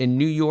Mensch in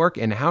New York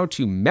and How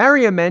to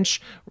Marry a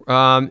Mensch.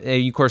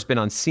 You, of course, been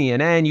on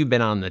CNN. You've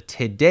been on the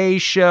Today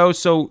Show.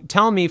 So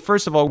tell me,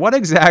 first of all, what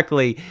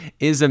exactly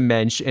is a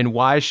mensch and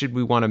why should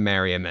we want to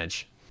marry a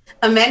mensch?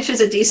 A mensch is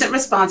a decent,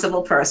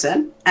 responsible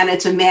person, and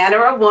it's a man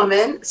or a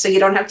woman, so you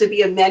don't have to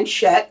be a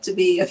menschette to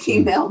be a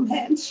female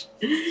mensch.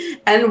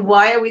 And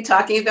why are we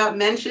talking about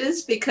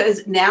mensches?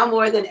 Because now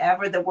more than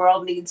ever, the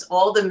world needs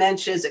all the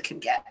mensches it can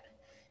get.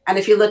 And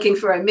if you're looking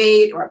for a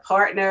mate or a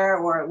partner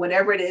or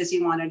whatever it is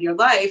you want in your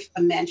life,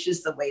 a mensch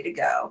is the way to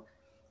go.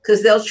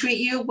 Because they'll treat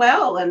you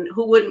well, and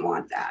who wouldn't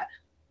want that?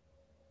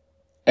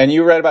 And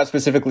you read about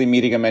specifically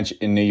meeting a mensch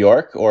in New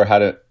York, or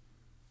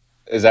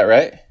is that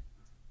right?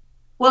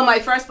 Well, my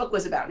first book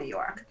was about New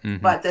York,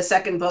 but the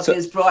second book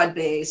is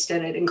broad-based,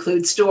 and it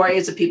includes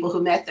stories of people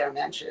who met their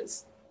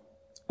mensches.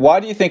 Why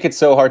do you think it's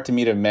so hard to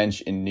meet a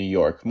mensch in New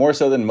York, more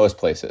so than most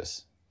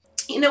places?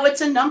 You know,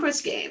 it's a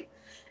numbers game.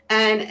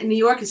 And New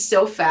York is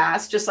so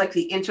fast, just like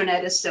the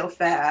internet is so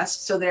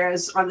fast. So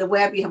on the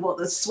web, you have all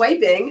the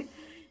swiping.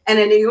 And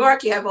in New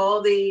York, you have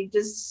all the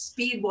just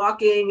speed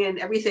walking, and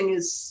everything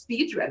is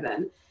speed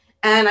driven.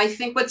 And I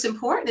think what's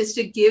important is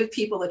to give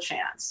people a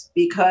chance,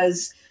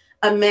 because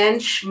a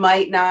mensch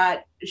might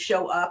not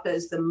show up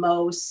as the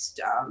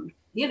most,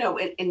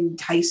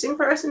 enticing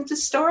person to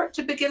start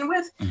to begin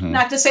with. Mm-hmm.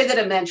 Not to say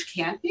that a mensch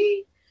can't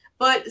be,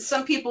 but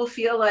some people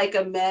feel like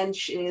a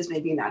mensch is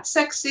maybe not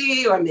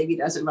sexy or maybe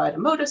doesn't ride a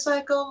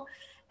motorcycle.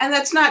 And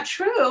that's not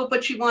true,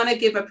 but you want to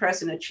give a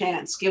person a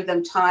chance, give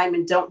them time,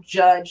 and don't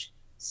judge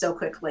so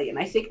quickly. And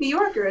I think New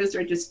Yorkers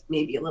are just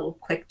maybe a little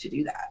quick to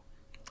do that.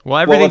 Well,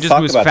 everything just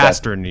moves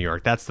faster in New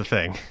York. That's the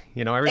thing.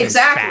 Everything's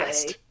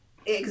fast.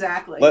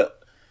 Exactly.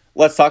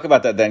 Let's talk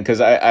about that then,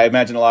 because I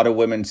imagine a lot of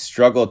women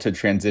struggle to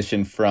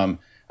transition from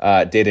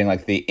dating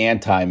like the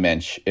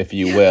anti-mensch, if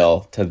you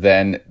will, to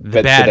then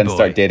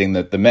start dating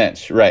the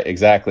mensch. Right,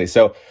 exactly.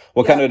 So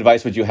what kind of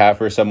advice would you have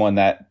for someone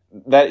that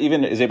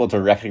even is able to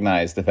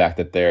recognize the fact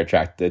that they're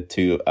attracted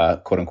to a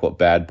quote-unquote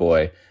bad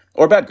boy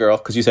or bad girl?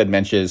 Because you said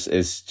mensch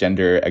is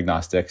gender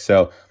agnostic.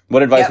 So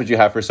what advice would you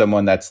have for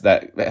someone that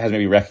has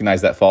maybe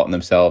recognized that fault in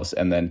themselves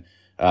and then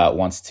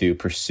wants to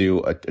pursue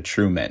a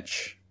true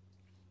mensch?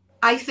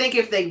 I think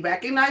if they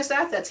recognize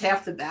that, that's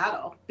half the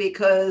battle,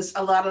 because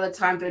a lot of the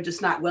time they're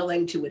just not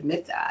willing to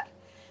admit that.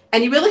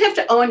 And you really have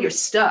to own your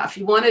stuff.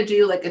 You want to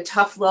do like a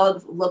tough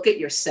love look at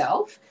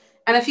yourself.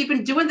 And if you've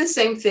been doing the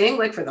same thing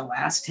like for the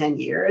last 10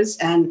 years,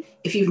 and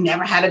if you've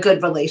never had a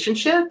good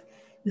relationship,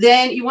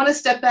 then you want to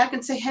step back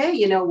and say, hey,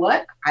 you know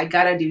what? I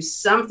got to do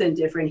something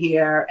different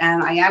here.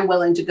 And I am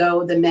willing to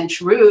go the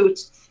mensch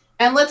route.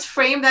 And let's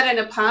frame that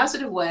in a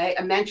positive way.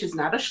 A mensch is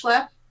not a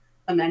schlep.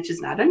 A mensch is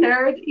not a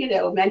nerd.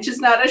 A mensch is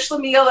not a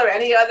schlemiel or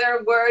any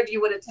other word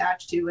you would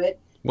attach to it.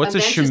 What's a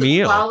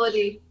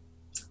schlemiel?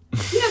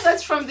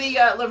 That's from the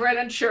Laverne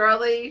and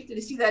Shirley. Did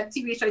you see that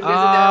TV show years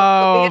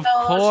ago?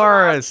 Of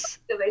course.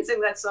 They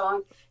sing that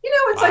song.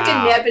 It's like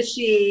a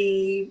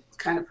nebbishy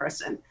kind of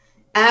person.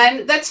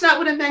 And that's not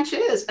what a mensch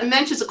is. A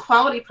mensch is a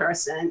quality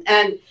person.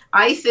 And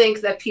I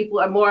think that people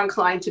are more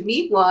inclined to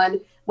meet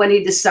one when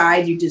you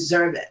decide you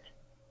deserve it.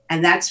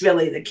 And that's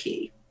really the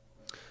key.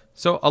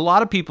 So a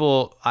lot of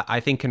people,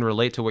 I think, can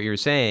relate to what you're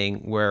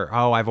saying where,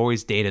 I've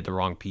always dated the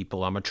wrong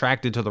people. I'm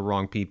attracted to the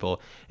wrong people.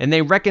 And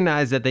they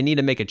recognize that they need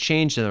to make a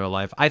change in their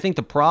life. I think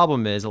the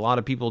problem is a lot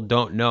of people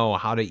don't know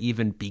how to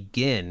even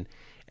begin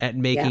at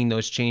making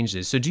those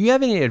changes. So do you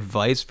have any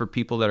advice for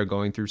people that are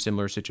going through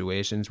similar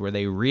situations where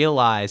they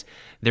realize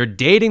they're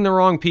dating the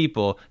wrong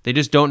people, they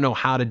just don't know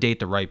how to date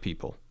the right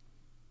people?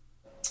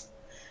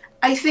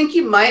 I think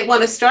you might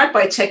want to start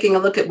by taking a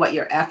look at what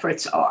your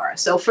efforts are.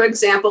 So, for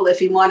example,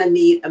 if you want to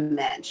meet a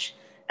mensch,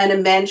 and a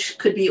mensch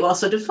could be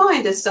also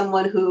defined as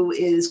someone who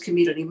is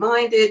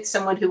community-minded,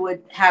 someone who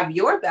would have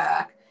your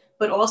back,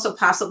 but also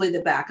possibly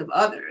the back of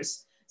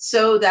others.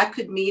 So that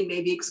could mean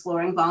maybe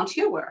exploring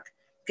volunteer work,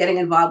 getting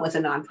involved with a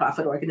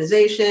nonprofit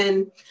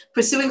organization,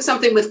 pursuing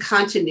something with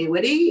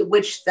continuity,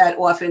 which that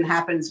often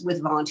happens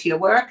with volunteer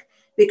work,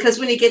 because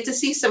when you get to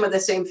see some of the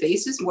same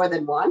faces more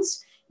than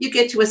once, you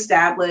get to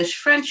establish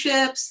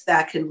friendships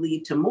that can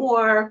lead to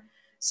more.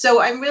 So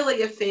I'm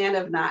really a fan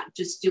of not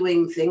just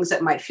doing things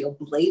that might feel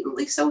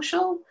blatantly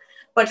social,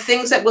 but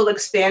things that will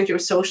expand your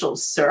social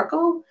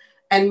circle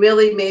and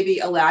really maybe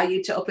allow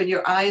you to open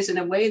your eyes in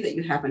a way that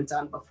you haven't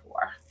done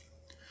before.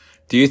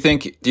 Do you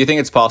think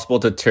it's possible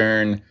to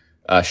turn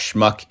a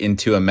schmuck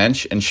into a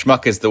mensch? And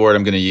schmuck is the word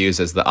I'm going to use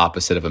as the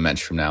opposite of a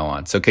mensch from now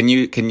on. So can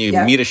you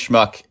meet a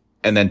schmuck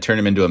and then turn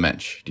him into a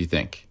mensch, do you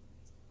think?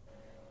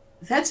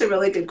 That's a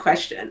really good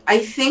question. I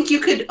think you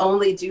could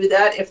only do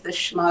that if the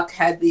schmuck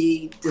had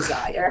the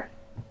desire.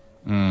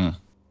 I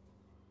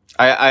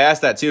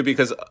asked that too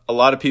because a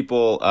lot of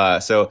people.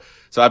 So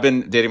I've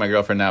been dating my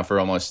girlfriend now for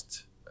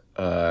almost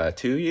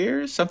 2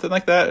 years, something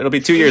like that. It'll be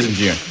 2 years in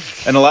June.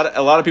 And a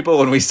lot of people,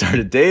 when we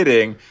started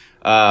dating,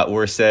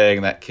 were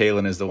saying that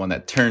Kaylin is the one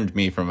that turned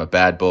me from a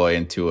bad boy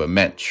into a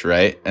mensch,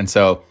 right? And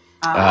so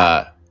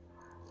I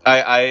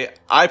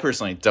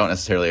personally don't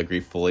necessarily agree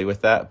fully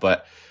with that,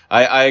 but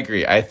I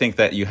agree. I think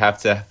that you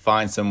have to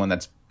find someone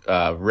that's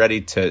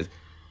ready to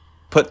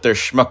put their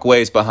schmuck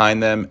ways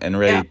behind them and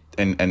ready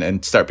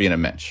and start being a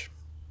mensch.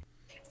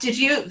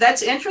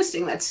 That's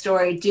interesting, that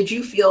story. Did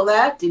you feel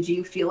that? Did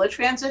you feel a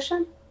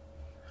transition?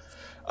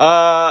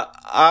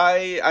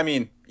 I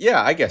mean,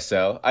 yeah, I guess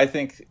so. I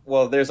think,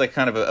 well, there's like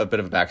kind of a bit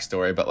of a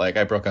backstory, but like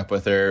I broke up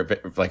with her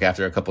like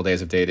after a couple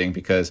days of dating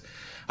because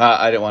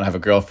I didn't want to have a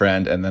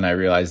girlfriend. And then I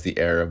realized the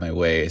error of my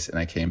ways and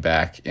I came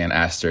back and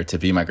asked her to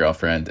be my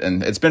girlfriend.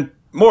 And it's been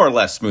more or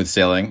less smooth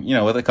sailing, you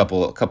know, with a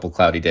couple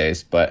cloudy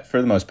days, but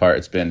for the most part,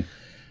 it's been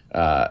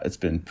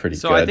pretty good.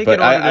 So I think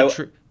in order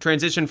to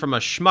transition from a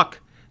schmuck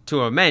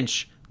to a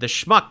mensch, the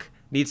schmuck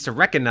needs to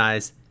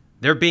recognize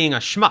they're being a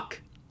schmuck.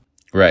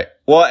 Right.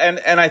 Well,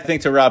 and I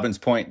think to Robin's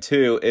point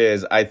too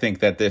is I think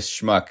that this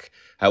schmuck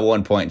at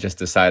one point just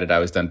decided I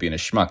was done being a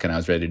schmuck and I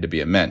was ready to be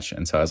a mensch.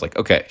 And so I was like,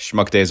 okay,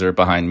 schmuck days are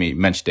behind me.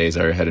 Mensch days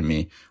are ahead of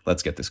me.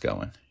 Let's get this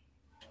going.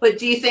 But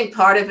do you think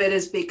part of it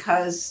is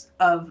because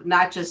of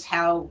not just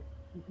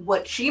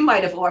what she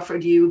might have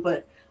offered you,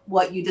 but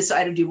what you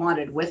decided you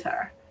wanted with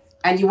her?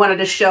 And you wanted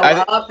to show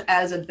up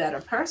as a better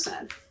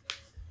person?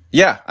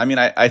 Yeah, I mean,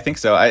 I think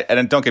so.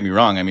 And don't get me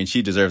wrong. I mean,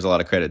 she deserves a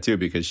lot of credit too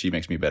because she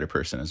makes me a better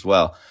person as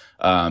well.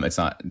 It's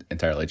not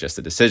entirely just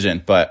a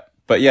decision, but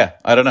yeah,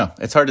 I don't know.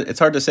 It's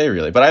hard to say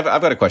really. But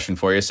I've got a question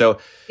for you. So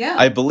yeah.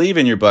 I believe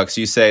in your books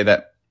you say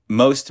that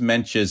most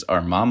mensches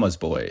are mama's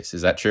boys.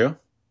 Is that true?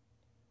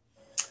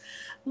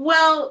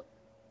 Well,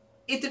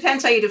 it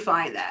depends how you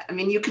define that. I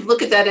mean, you could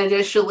look at that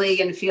initially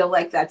and feel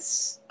like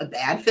that's a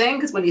bad thing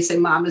because when you say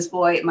mama's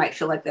boy, it might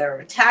feel like they're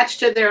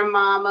attached to their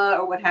mama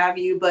or what have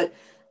you. But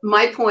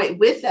my point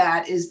with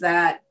that is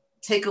that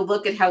take a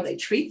look at how they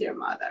treat their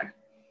mother,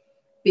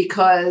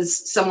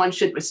 because someone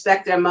should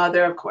respect their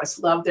mother, of course,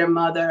 love their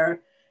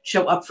mother,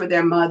 show up for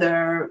their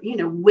mother, you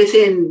know,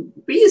 within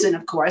reason,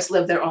 of course,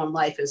 live their own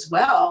life as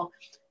well.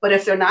 But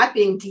if they're not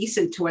being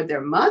decent toward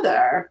their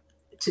mother,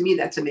 to me,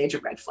 that's a major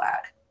red flag.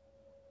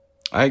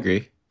 I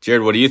agree.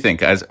 Jared, what do you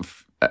think? As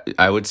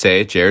I would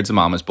say, Jared's a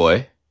mama's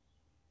boy.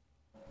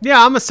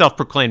 Yeah, I'm a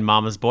self-proclaimed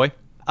mama's boy.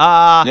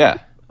 Yeah.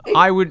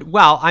 I would,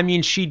 well, I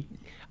mean,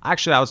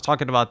 actually, I was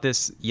talking about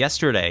this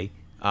yesterday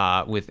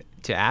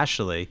to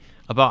Ashley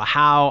about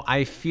how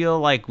I feel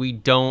like we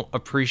don't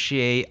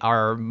appreciate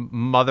our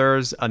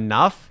mothers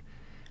enough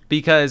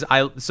because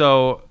I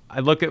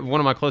look at one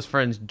of my close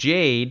friends,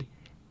 Jade,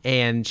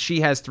 and she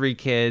has 3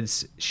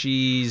 kids.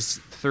 She's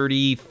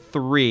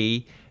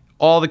 33.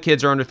 All the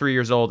kids are under 3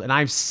 years old, and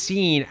I've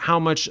seen how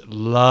much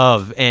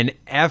love and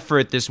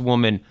effort this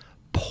woman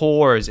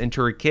pours into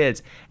her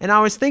kids. And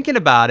I was thinking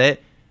about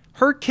it.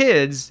 Her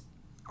kids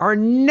are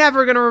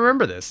never going to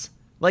remember this.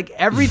 Like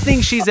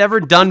everything she's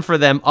ever done for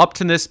them up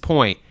to this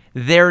point,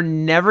 they're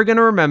never going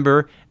to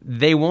remember.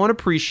 They won't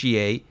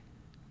appreciate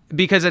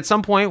because at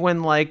some point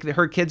when like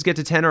her kids get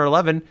to 10 or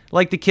 11,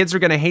 like the kids are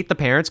going to hate the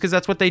parents because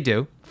that's what they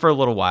do for a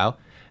little while.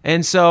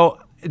 And so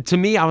to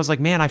me, I was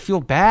like, man, I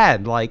feel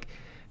bad. Like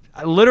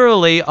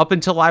literally up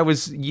until I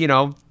was, you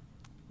know,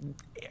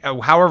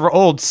 however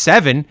old,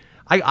 7,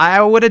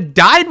 I would have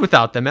died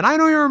without them, and I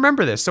don't even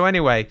remember this. So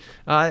anyway,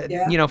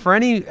 you know, for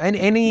any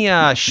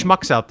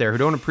schmucks out there who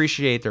don't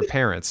appreciate their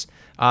parents,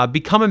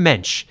 become a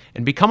mensch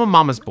and become a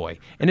mama's boy.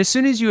 And as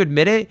soon as you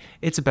admit it,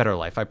 it's a better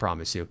life, I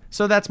promise you.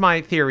 So that's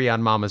my theory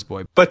on mama's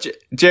boy. But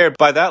Jared,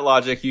 by that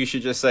logic, you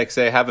should just like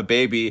say, have a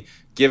baby,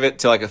 give it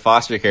to like a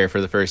foster care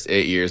for the first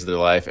 8 years of their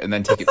life, and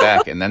then take it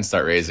back and then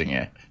start raising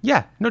it.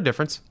 Yeah, no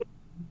difference.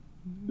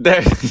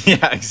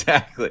 Yeah,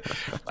 exactly.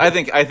 I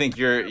think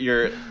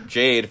your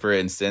Jade, for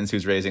instance,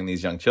 who's raising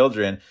these young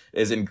children,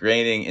 is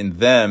ingraining in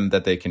them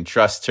that they can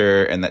trust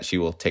her and that she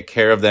will take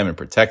care of them and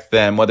protect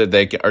them, whether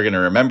they are going to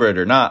remember it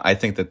or not. I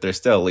think that they're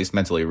still at least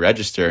mentally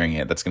registering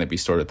it. That's going to be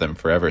stored with them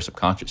forever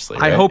subconsciously.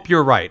 Right? I hope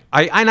you're right.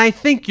 I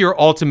think you're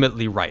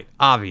ultimately right,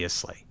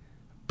 obviously,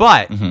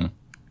 but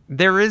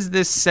there is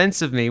this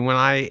sense of me when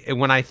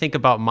I think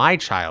about my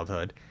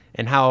childhood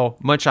and how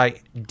much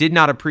I did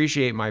not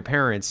appreciate my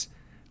parents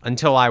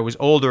until I was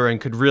older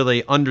and could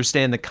really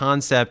understand the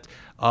concept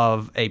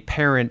of a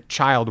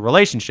parent-child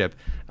relationship.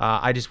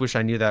 I just wish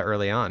I knew that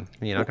early on,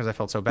 you know, because I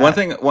felt so bad. One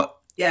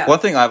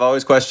thing I've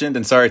always questioned,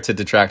 and sorry to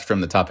detract from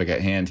the topic at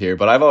hand here,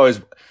 but I'll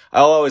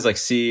always like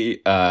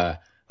see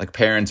like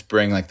parents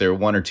bring like their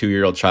 1 or 2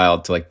 year old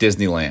child to like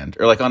Disneyland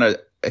or like on a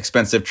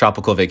expensive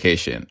tropical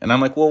vacation, and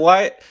I'm like, well,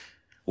 why?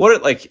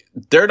 What, like,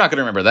 they're not going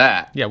to remember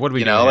that. Yeah, what do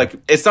we do? You know, like,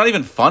 it's not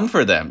even fun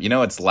for them. You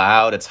know, it's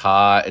loud, it's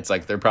hot, it's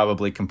like they're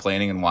probably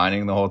complaining and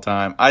whining the whole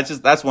time.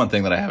 That's one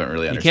thing that I haven't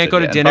really understood. You can't go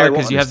to dinner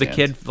because you have the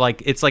kid,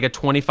 like, it's like a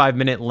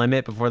 25-minute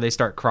limit before they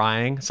start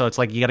crying. So it's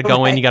like you got to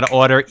go in, you got to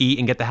order, eat,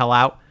 and get the hell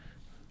out.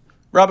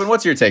 Robin,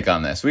 what's your take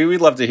on this? We'd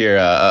love to hear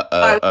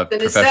a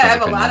professional I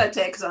have opinion. a lot of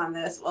takes on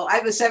this. Well, I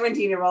have a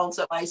 17-year-old,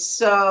 so I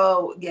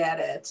so get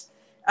it.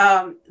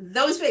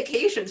 Those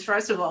vacations,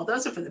 first of all,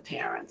 those are for the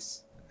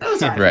parents.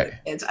 Those aren't Right. for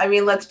the kids. I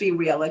mean, let's be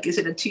real. Like, is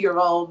it a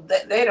 2-year-old?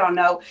 They don't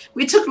know.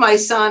 We took my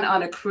son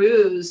on a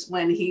cruise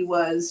when he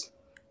was,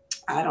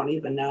 I don't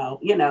even know,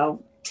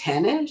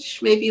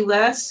 10-ish, maybe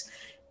less.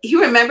 He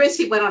remembers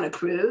he went on a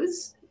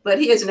cruise, but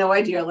he has no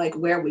idea like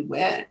where we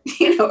went,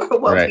 or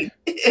what Right.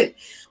 we did,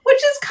 which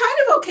is kind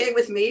of okay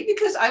with me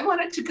because I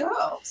wanted to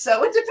go.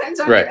 So it depends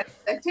on Right. your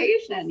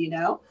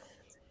expectation.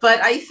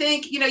 But I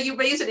think, you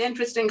raise an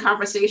interesting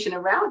conversation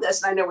around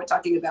this. And I know we're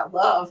talking about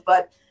love,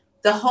 but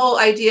the whole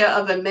idea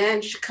of a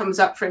mensch comes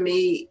up for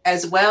me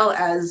as well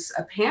as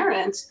a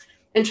parent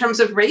in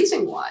terms of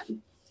raising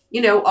one.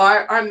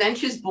 Our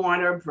mensches born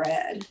or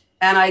bred?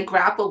 And I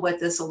grapple with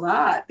this a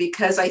lot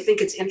because I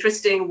think it's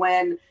interesting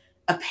when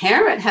a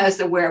parent has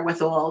the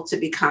wherewithal to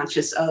be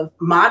conscious of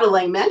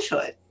modeling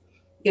menschhood,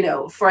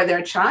 for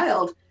their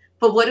child.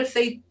 But what if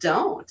they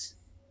don't?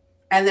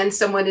 And then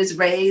someone is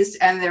raised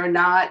and they're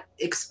not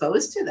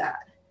exposed to that.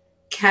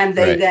 Can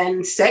they Right. then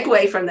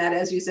segue from that,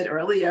 as you said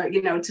earlier,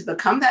 to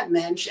become that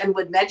mensch? And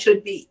would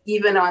menschhood be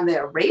even on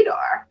their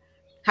radar,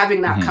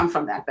 having not come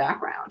from that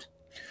background?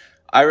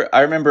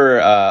 I remember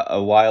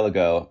a while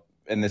ago,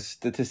 and this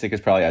statistic is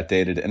probably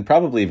outdated and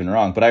probably even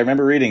wrong, but I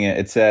remember reading it.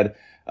 It said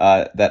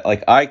that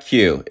like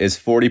IQ is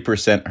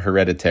 40%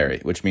 hereditary,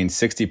 which means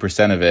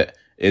 60% of it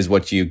is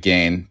what you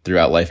gain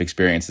throughout life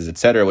experiences, et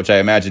cetera, which I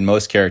imagine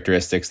most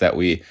characteristics that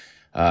we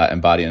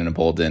embody and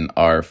embolden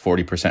are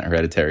 40%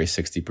 hereditary,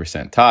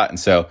 60% taught. And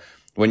so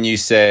when you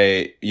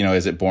say,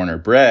 is it born or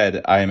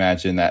bred? I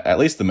imagine that at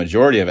least the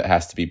majority of it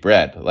has to be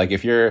bred. Like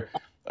if you're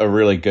a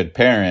really good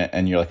parent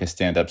and you're like a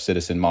stand-up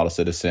citizen, model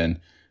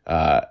citizen,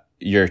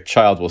 your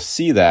child will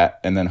see that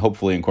and then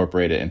hopefully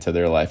incorporate it into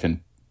their life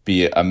and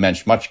be a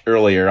mensch much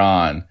earlier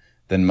on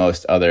than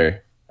most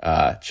other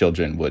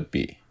children would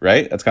be,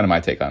 right? That's kind of my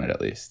take on it, at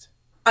least.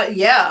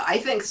 Yeah, I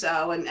think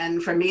so.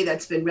 And for me,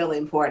 that's been really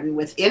important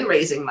within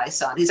raising my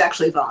son. He's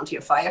actually a volunteer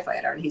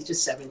firefighter and he's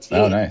just 17.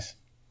 Oh, nice.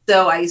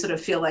 So I sort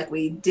of feel like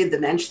we did the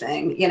mensch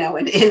thing, in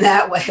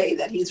that way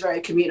that he's very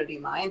community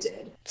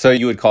minded. So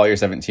you would call your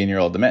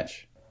 17-year-old the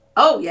mensch?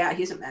 Oh, yeah,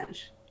 he's a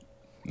mensch.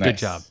 Nice. Good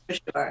job. For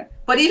sure.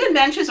 But even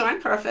mensches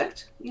aren't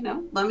perfect.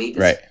 Let me just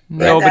Right.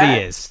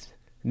 Nobody is.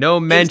 No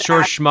mensch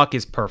or schmuck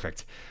is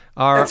perfect.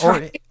 That's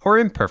right. Or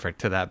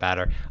imperfect to that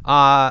matter.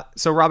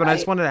 So, Robin, I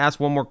just wanted to ask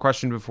one more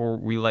question before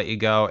we let you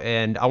go.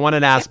 And I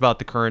wanted to ask about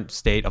the current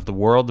state of the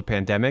world, the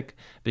pandemic,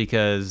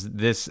 because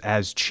this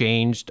has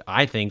changed,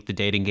 I think, the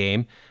dating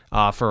game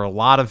for a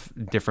lot of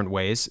different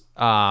ways.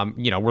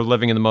 We're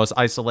living in the most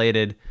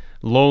isolated,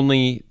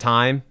 lonely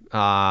time,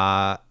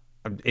 at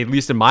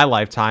least in my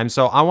lifetime.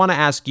 So I want to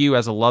ask you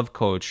as a love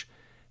coach,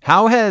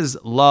 how has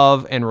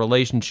love and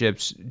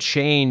relationships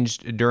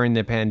changed during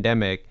the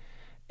pandemic?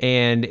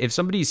 And if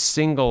somebody's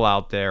single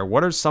out there,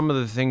 what are some of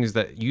the things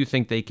that you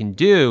think they can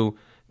do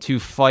to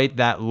fight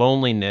that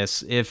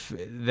loneliness if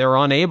they're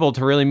unable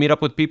to really meet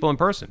up with people in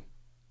person?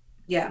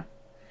 Yeah.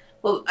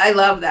 Well, I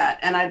love that.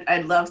 And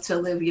I'd love to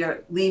leave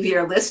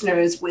your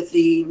listeners with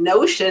the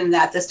notion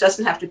that this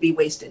doesn't have to be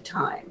wasted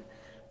time.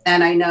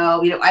 And I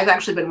know, I've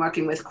actually been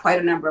working with quite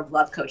a number of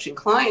love coaching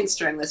clients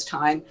during this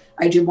time.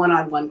 I do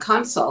one-on-one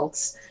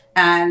consults.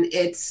 And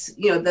it's,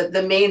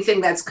 the main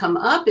thing that's come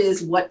up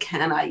is what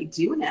can I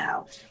do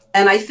now?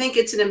 And I think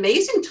it's an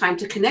amazing time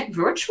to connect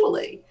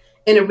virtually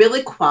in a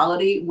really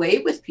quality way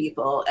with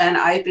people. And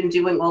I've been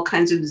doing all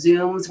kinds of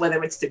Zooms,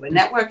 whether it's through a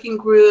networking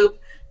group.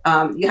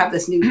 You have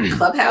this new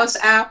Clubhouse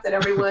app that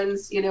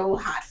everyone's,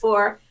 hot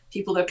for.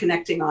 People are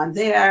connecting on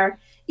there.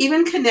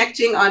 Even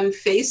connecting on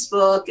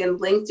Facebook and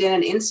LinkedIn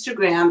and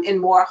Instagram in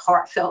more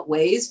heartfelt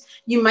ways.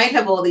 You might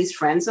have all these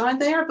friends on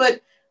there,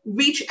 but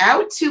reach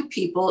out to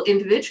people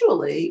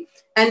individually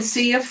and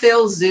see if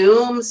they'll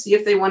Zoom, see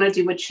if they want to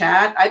do a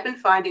chat. I've been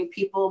finding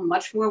people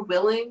much more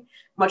willing,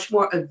 much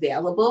more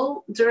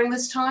available during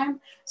this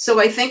time.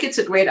 So I think it's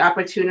a great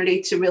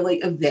opportunity to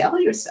really avail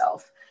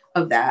yourself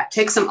of that.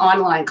 Take some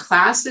online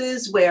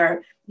classes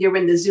where you're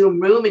in the Zoom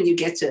room and you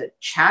get to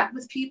chat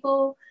with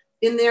people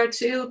in there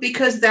too,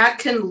 because that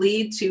can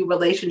lead to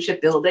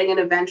relationship building and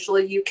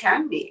eventually you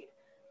can meet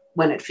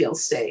when it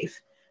feels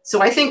safe.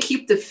 So I think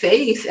keep the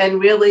faith and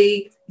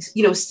really,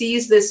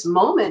 seize this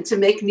moment to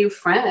make new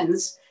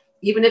friends,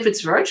 even if it's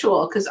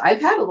virtual, because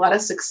I've had a lot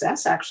of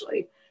success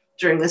actually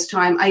during this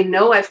time. I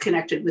know I've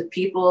connected with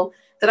people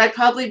that I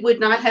probably would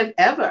not have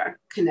ever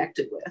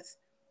connected with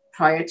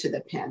prior to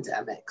the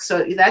pandemic.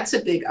 So that's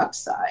a big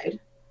upside.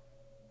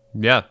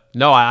 Yeah,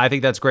 no, I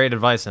think that's great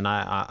advice, and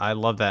I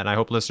love that, and I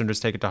hope listeners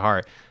take it to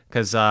heart,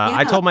 because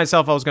I told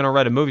myself I was going to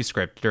write a movie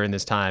script during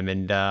this time,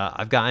 and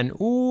I've gotten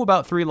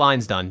about 3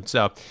 lines done.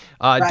 So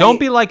don't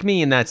be like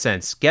me in that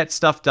sense. Get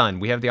stuff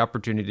done. We have the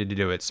opportunity to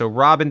do it. So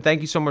Robin,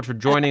 thank you so much for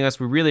joining us.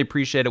 We really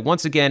appreciate it.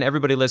 Once again,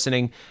 everybody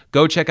listening,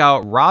 go check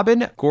out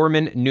Robin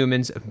Gorman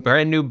Newman's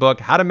brand new book,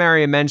 How to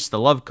Marry a Mensch, The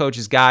Love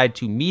Coach's Guide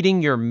to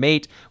Meeting Your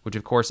Mate, which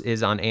of course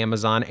is on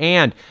Amazon.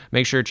 And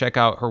make sure to check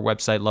out her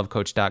website,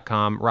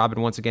 lovecoach.com.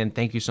 Robin, once again,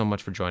 thank you so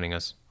much for joining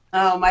us.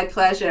 Oh, my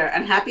pleasure.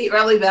 And happy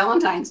early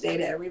Valentine's Day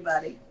to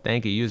everybody.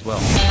 Thank you. You as well.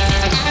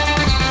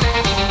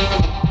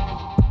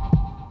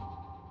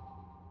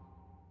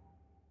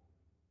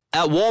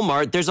 At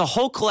Walmart, there's a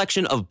whole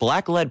collection of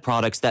black-led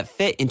products that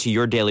fit into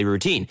your daily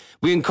routine.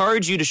 We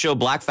encourage you to show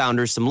Black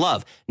founders some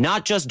love,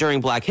 not just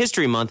during Black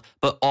History Month,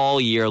 but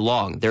all year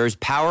long. There is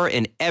power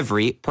in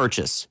every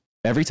purchase.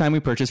 Every time we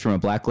purchase from a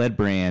Black-led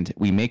brand,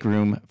 we make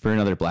room for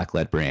another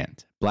Black-led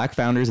brand. Black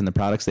founders and the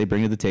products they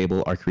bring to the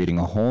table are creating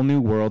a whole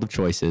new world of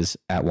choices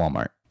at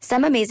Walmart.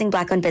 Some amazing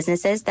Black-owned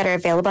businesses that are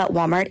available at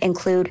Walmart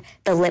include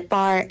The Lip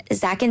Bar,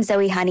 Zack and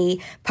Zoe Honey,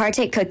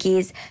 Partake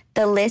Cookies.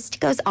 The list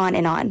goes on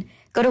and on.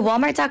 Go to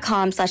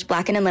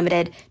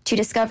walmart.com/blackandunlimited to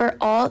discover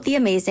all the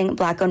amazing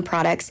Black-owned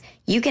products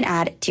you can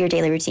add to your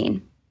daily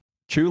routine.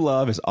 True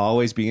love is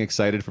always being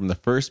excited from the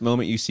first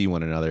moment you see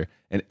one another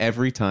and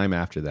every time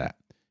after that.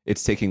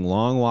 It's taking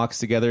long walks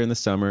together in the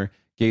summer,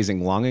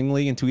 gazing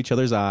longingly into each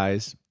other's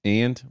eyes,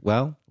 and,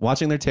 well,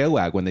 watching their tail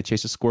wag when they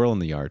chase a squirrel in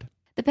the yard.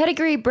 The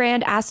Pedigree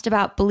brand asked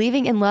about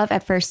believing in love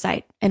at first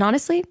sight. And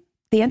honestly,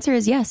 the answer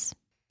is yes.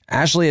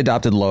 Ashley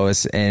adopted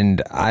Lois,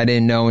 and I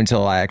didn't know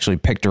until I actually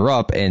picked her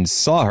up and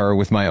saw her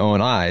with my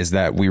own eyes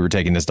that we were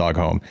taking this dog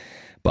home.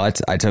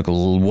 But I took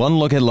one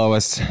look at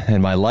Lois,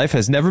 and my life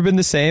has never been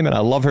the same, and I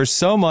love her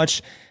so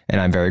much, and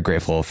I'm very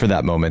grateful for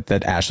that moment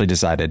that Ashley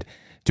decided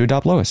to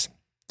adopt Lois.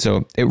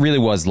 So it really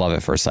was love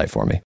at first sight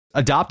for me.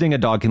 Adopting a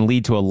dog can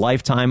lead to a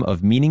lifetime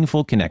of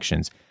meaningful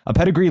connections. A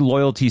Pedigree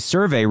loyalty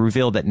survey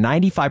revealed that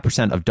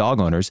 95% of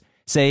dog owners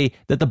say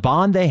that the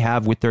bond they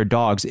have with their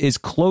dogs is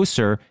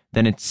closer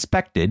than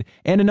expected.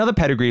 And another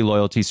Pedigree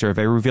loyalty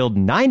survey revealed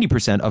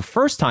 90% of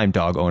first-time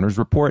dog owners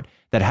report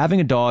that having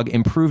a dog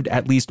improved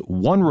at least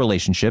one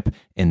relationship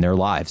in their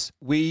lives.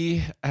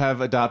 We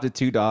have adopted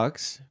 2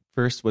 dogs.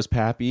 First was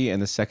Pappy,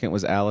 and the second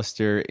was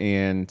Alistair.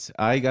 And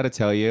I got to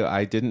tell you,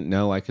 I didn't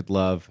know I could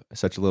love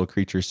such a little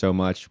creature so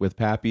much. With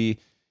Pappy,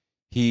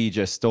 he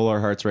just stole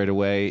our hearts right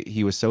away.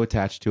 He was so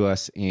attached to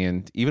us.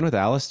 And even with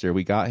Alistair,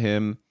 we got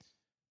him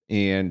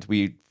and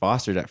we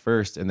fostered at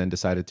first and then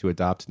decided to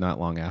adopt not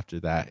long after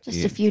that.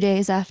 Just a few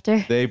days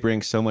after. They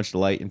bring so much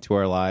light into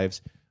our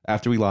lives.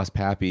 After we lost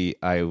Pappy,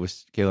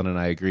 Kaylin and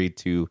I agreed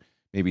to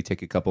maybe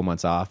take a couple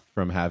months off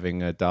from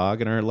having a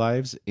dog in our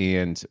lives.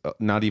 And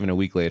not even a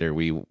week later,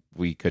 we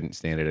couldn't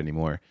stand it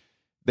anymore.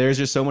 There's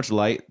just so much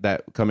light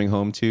that coming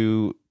home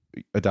to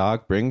a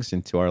dog brings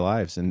into our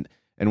lives. And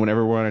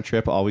whenever we're on a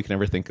trip, all we can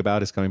ever think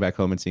about is coming back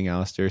home and seeing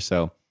Alistair.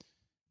 So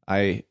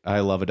I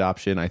love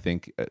adoption. I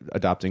think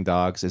adopting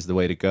dogs is the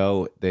way to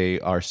go. They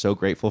are so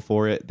grateful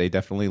for it. They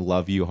definitely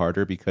love you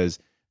harder because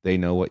they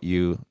know what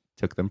you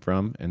took them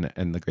from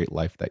and the great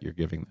life that you're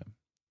giving them.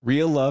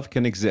 Real love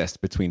can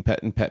exist between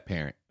pet and pet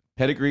parent.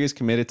 Pedigree is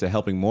committed to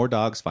helping more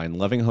dogs find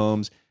loving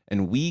homes,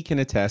 and we can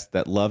attest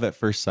that love at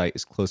first sight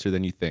is closer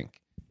than you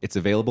think. It's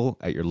available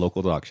at your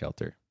local dog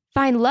shelter.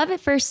 Find love at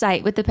first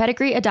sight with the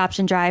Pedigree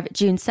Adoption Drive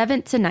June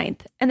 7th to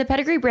 9th, and the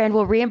Pedigree brand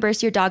will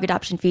reimburse your dog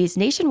adoption fees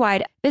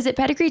nationwide. Visit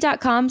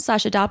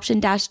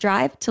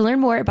pedigree.com/adoption-drive to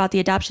learn more about the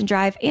adoption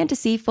drive and to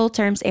see full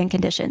terms and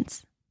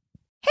conditions.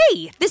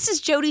 Hey, this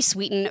is Jodie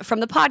Sweetin from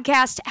the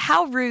podcast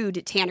How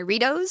Rude,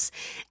 Tanneritos.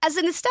 As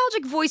a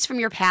nostalgic voice from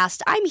your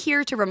past, I'm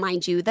here to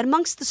remind you that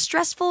amongst the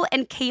stressful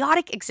and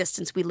chaotic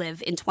existence we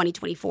live in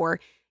 2024,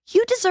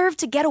 you deserve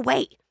to get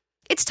away.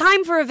 It's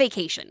time for a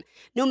vacation,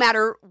 no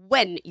matter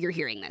when you're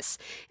hearing this.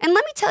 And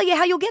let me tell you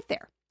how you'll get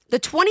there. The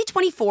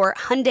 2024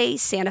 Hyundai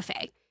Santa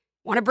Fe.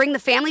 Want to bring the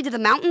family to the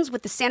mountains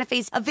with the Santa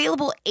Fe's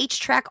available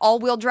H-Track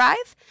all-wheel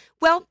drive?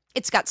 Well,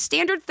 it's got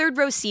standard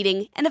third-row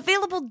seating and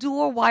available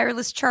dual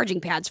wireless charging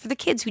pads for the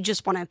kids who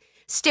just want to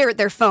stare at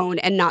their phone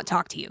and not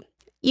talk to you.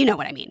 You know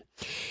what I mean.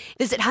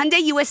 Visit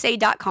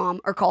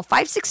HyundaiUSA.com or call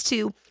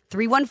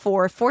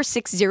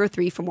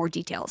 562-314-4603 for more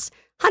details.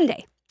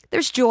 Hyundai,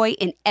 there's joy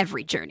in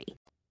every journey.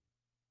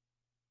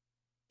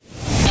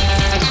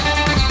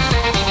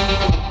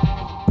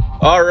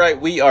 All right,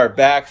 we are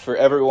back for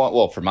everyone.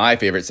 Well, for my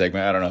favorite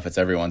segment. I don't know if it's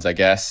everyone's, I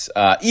guess.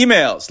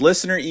 Emails,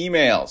 listener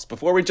emails.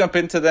 Before we jump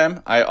into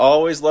them, I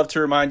always love to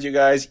remind you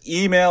guys,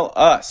 email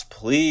us,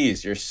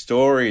 please. Your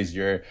stories,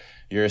 your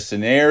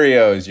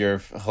scenarios,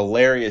 your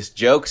hilarious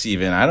jokes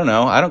even. I don't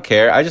know. I don't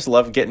care. I just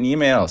love getting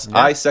emails.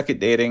 Yeah.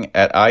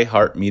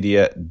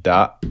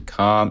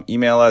 iSuckatDating@iHeartMedia.com.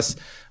 Email us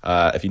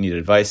if you need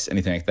advice,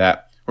 anything like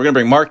that. We're going to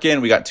bring Mark in.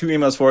 We got 2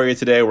 emails for you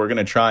today. We're going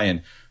to try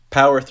and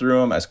power through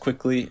them as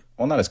quickly,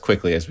 well, not as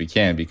quickly as we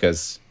can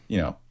because,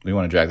 we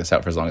want to drag this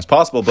out for as long as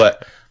possible,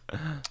 but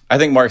I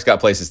think Mark's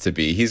got places to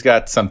be. He's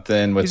got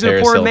something with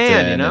Paris Hilton. He's a poor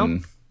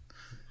man,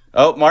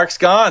 Oh, Mark's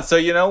gone. So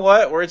you know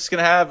what? We're just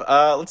going to have,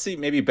 let's see,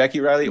 maybe Becky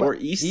Riley or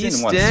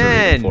Easton wants to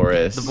read it for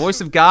us. The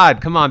voice of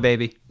God. Come on,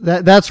 baby.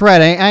 That's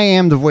right. I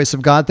am the voice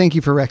of God. Thank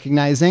you for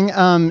recognizing.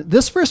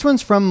 This first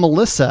one's from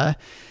Melissa.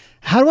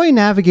 How do I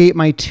navigate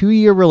my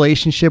 2-year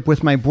relationship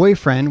with my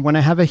boyfriend when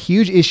I have a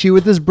huge issue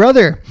with his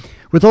brother?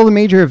 With all the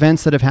major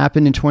events that have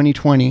happened in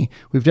 2020,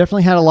 we've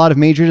definitely had a lot of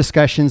major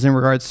discussions in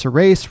regards to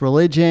race,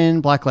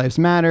 religion, Black Lives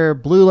Matter,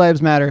 Blue Lives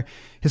Matter.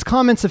 His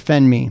comments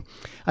offend me.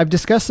 I've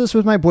discussed this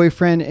with my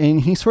boyfriend,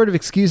 and he sort of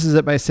excuses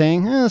it by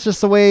saying, it's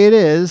just the way it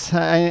is.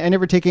 I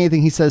never take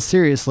anything he says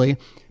seriously,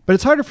 but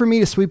it's harder for me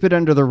to sweep it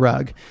under the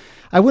rug.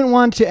 I wouldn't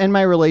want to end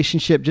my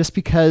relationship just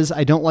because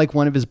I don't like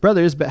one of his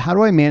brothers, but how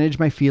do I manage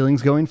my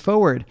feelings going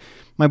forward?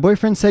 My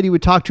boyfriend said he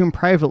would talk to him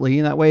privately,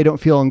 and that way I don't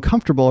feel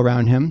uncomfortable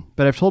around him,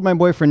 but I've told my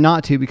boyfriend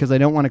not to because I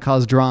don't want to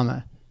cause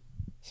drama.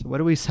 So what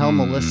do we tell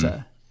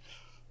Melissa?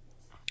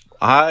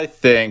 I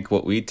think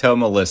what we tell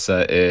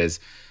Melissa is,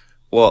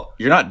 well,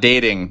 you're not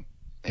dating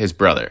his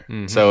brother.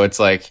 Mm-hmm. So it's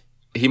like,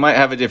 he might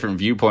have a different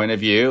viewpoint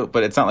of you,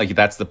 but it's not like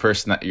that's the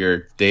person that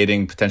you're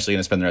dating, potentially going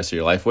to spend the rest of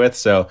your life with.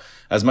 So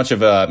as much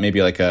of a,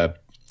 maybe like a,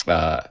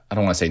 I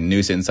don't want to say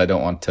nuisance. I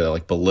don't want to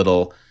like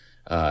belittle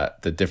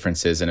the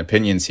differences in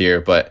opinions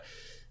here, but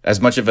as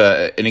much of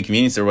an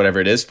inconvenience or whatever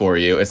it is for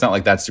you, it's not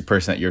like that's the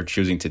person that you're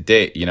choosing to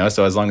date, you know?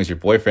 So as long as your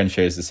boyfriend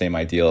shares the same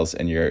ideals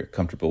and you're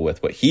comfortable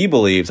with what he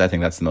believes, I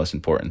think that's the most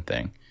important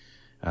thing.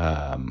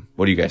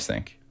 What do you guys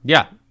think?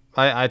 Yeah,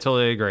 I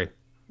totally agree.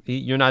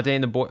 You're not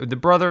dating the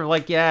brother.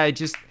 Like, yeah,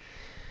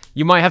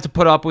 you might have to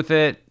put up with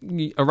it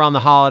around the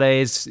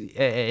holidays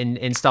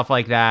and stuff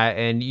like that.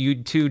 And you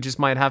two just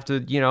might have to,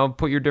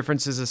 put your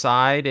differences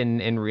aside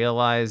and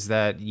realize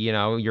that,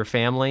 your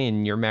family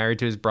and you're married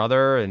to his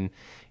brother, and,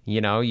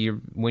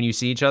 when you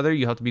see each other,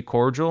 you have to be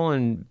cordial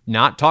and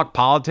not talk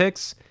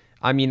politics.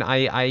 I mean,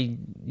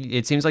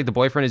 it seems like the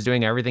boyfriend is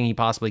doing everything he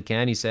possibly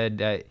can. He said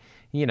that,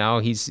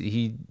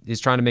 he is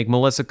trying to make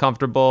Melissa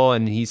comfortable,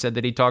 and he said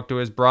that he talked to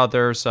his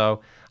brother. So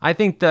I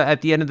think that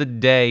at the end of the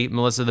day,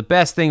 Melissa, the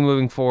best thing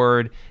moving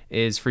forward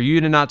is for you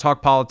to not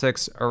talk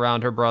politics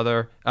around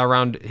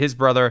his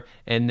brother,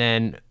 and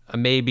then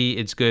maybe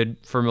it's good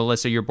for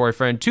Melissa, your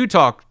boyfriend, to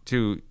talk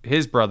to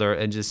his brother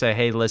and just say,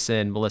 hey,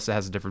 listen, Melissa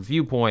has a different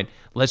viewpoint.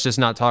 Let's just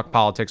not talk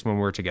politics when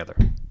we're together.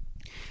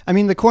 I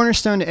mean, the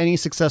cornerstone to any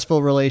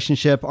successful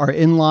relationship are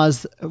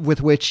in-laws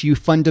with which you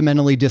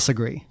fundamentally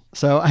disagree.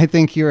 So I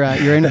think you're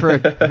in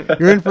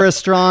for a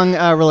strong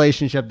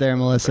relationship there,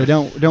 Melissa.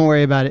 Don't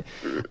worry about it.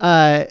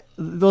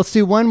 Let's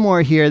do one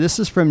more here. This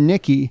is from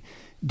Nikki.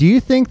 Do you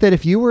think that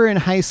if you were in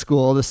high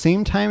school the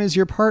same time as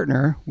your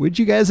partner, would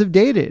you guys have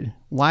dated?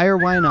 Why or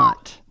why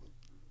not?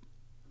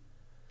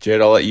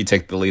 Jared, I'll let you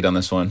take the lead on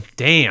this one.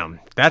 Damn,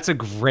 that's a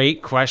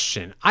great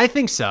question. I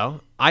think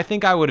so. I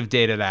think I would have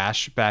dated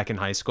Ash back in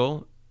high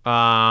school.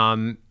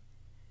 Yeah,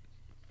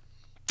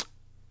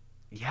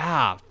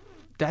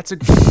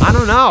 I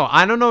don't know.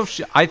 I don't know if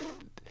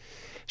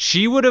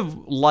she would have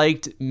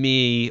liked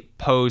me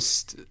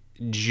post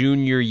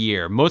junior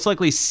year. Most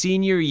likely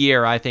senior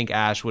year, I think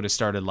Ash would have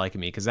started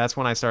liking me, because that's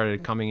when I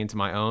started coming into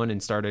my own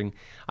and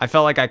I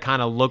felt like I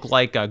kind of looked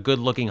like a good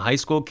looking high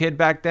school kid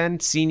back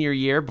then. Senior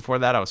year, before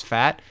that I was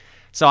fat.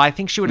 So I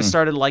think she would have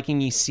started liking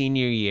me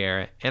senior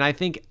year. And I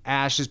think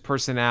Ash's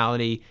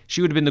personality, she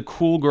would have been the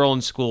cool girl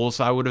in school,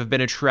 so I would have been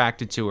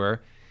attracted to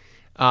her.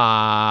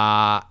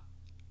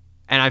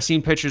 And I've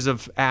seen pictures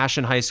of Ash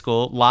in high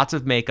school, lots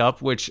of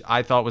makeup, which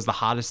I thought was the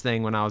hottest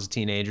thing when I was a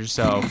teenager.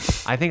 So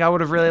I think I would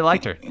have really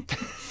liked her.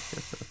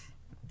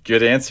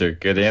 Good answer.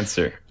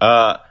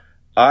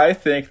 I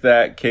think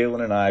that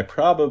Kaylin and I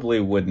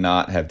probably would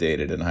not have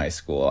dated in high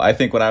school. I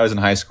think when I was in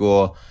high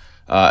school,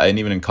 and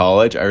even in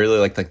college, I really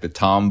liked like the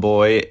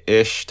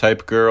tomboy-ish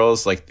type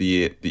girls, like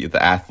the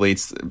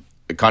athletes.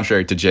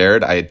 Contrary to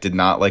Jared, I did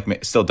not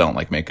still don't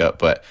like makeup,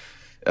 but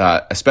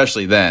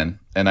especially then.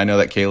 And I know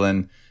that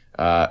Kaylin,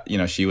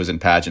 she was in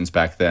pageants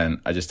back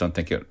then. I just don't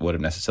think it would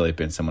have necessarily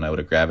been someone I would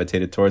have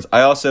gravitated towards.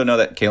 I also know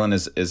that Kaylin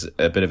is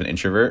a bit of an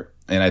introvert,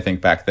 and I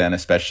think back then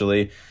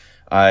especially,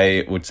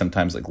 I would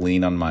sometimes like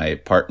lean on my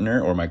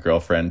partner or my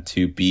girlfriend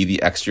to be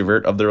the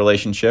extrovert of the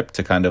relationship,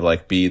 to kind of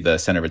like be the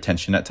center of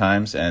attention at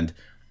times. And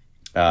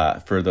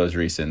for those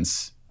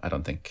reasons, I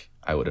don't think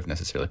I would have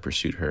necessarily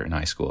pursued her in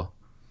high school.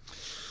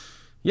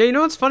 Yeah, you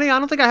know what's funny? I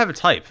don't think I have a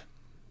type.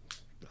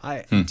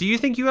 Do you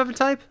think you have a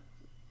type?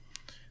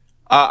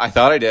 I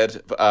thought I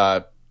did,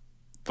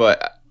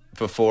 but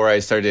before I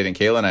started dating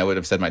Kaylin, I would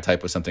have said my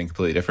type was something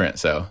completely different.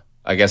 So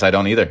I guess I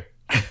don't either.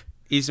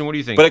 Easton, what do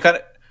you think? But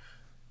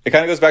it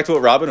kind of goes back to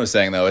what Robin was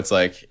saying, though. It's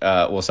like,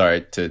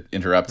 sorry to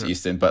interrupt,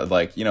 Easton, but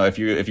like, if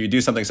you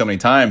do something so many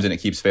times and it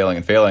keeps failing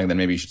and failing, then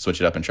maybe you should switch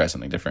it up and try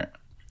something different.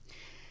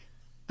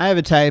 I have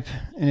a type,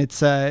 and it's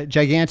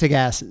gigantic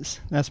asses.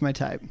 That's my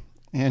type.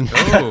 And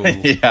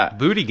yeah,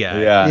 booty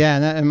guy.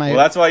 Yeah. Well,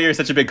 that's why you're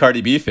such a big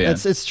Cardi B fan.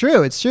 It's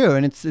true,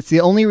 and it's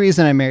the only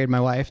reason I married my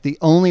wife. The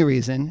only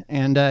reason,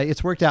 and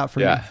it's worked out for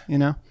me.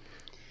 Well,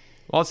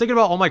 I was thinking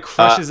about all my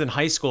crushes in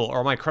high school,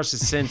 or my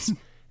crushes since,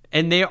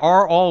 and they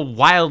are all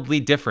wildly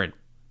different.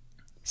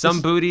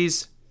 Some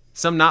booties,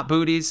 some not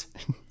booties,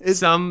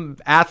 some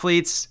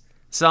athletes,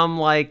 some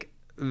like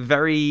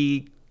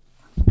very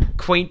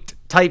quaint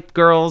type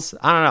girls.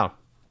 I don't know.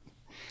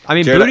 I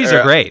mean, Jared, booties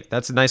are great.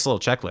 That's a nice little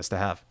checklist to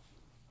have.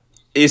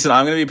 Easton,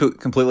 I'm going to be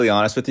completely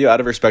honest with you.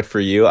 Out of respect for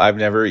you, I've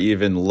never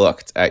even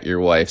looked at your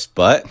wife's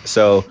butt.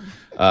 So,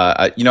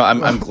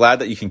 I'm glad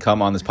that you can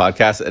come on this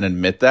podcast and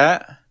admit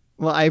that.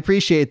 Well, I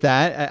appreciate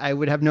that. I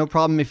would have no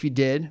problem if you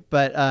did,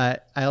 but I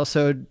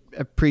also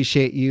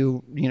appreciate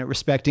you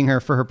respecting her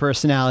for her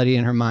personality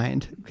and her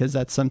mind, because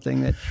that's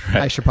something that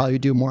I should probably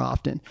do more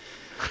often.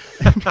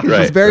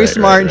 She's very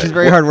smart and she's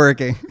very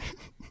hardworking.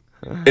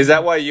 Is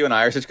that why you and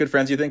I are such good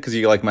friends, you think? Because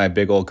you like my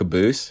big old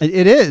caboose?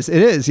 It is.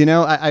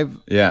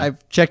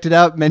 I've checked it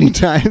out many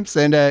times,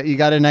 and you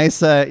got a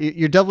nice,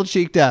 you're double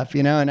cheeked up,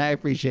 and I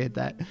appreciate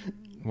that.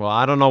 Well,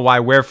 I don't know why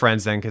we're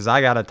friends then, because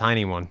I got a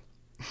tiny one.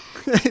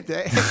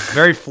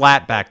 Very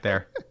flat back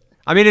there.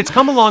 I mean, it's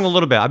come along a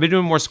little bit. I've been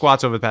doing more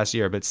squats over the past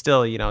year, but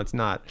still, it's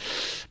not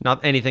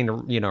anything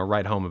to,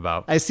 write home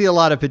about. I see a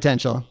lot of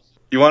potential.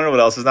 You want to know what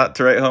else is not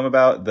to write home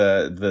about?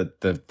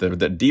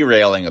 The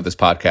derailing of this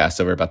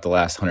podcast over about the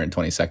last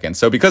 120 seconds.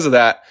 So because of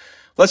that,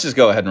 let's just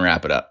go ahead and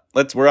wrap it up.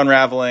 We're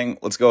unraveling.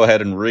 Let's go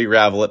ahead and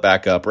re-ravel it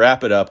back up,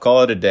 wrap it up,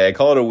 call it a day,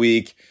 call it a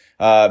week.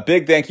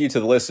 Big thank you to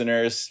the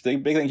listeners.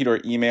 Big thank you to our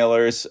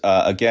emailers.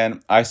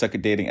 Again,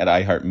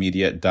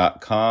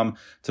 iSuckAtDating@iHeartMedia.com.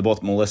 To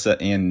both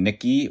Melissa and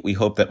Nikki. We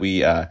hope that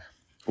we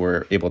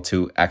were able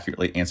to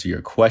accurately answer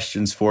your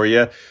questions for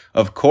you.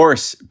 Of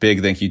course,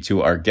 big thank you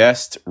to our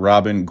guest,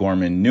 Robin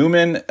Gorman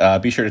Newman.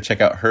 Be sure to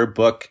check out her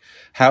book,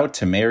 How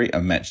to Marry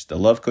a Mensch, The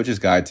Love Coach's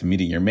Guide to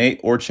Meeting Your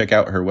Mate, or check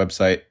out her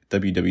website,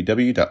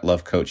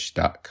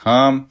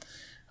 www.lovecoach.com.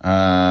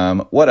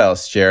 What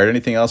else, Jared?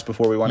 Anything else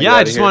before we want to get out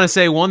I of just here? want to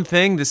say one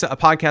thing. This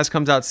podcast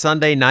comes out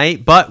Sunday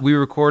night, but we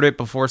record it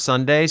before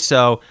Sunday.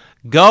 So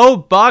go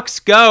Bucks,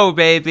 go,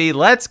 baby.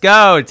 Let's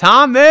go.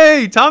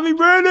 Tommy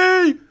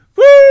Brady.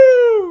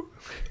 Woo!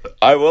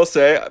 I will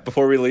say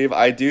before we leave,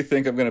 I do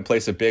think I'm going to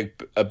place a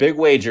big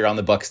wager on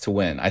the Bucks to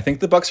win. I think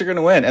the Bucks are going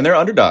to win, and they're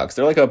underdogs.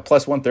 They're like a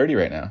plus 130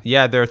 right now.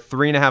 Yeah, they're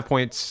 3.5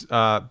 points.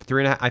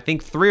 3.5. I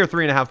think 3 or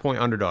 3.5 point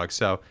underdogs.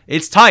 So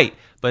it's tight,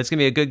 but it's going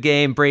to be a good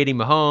game. Brady,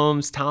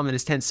 Mahomes, Tom in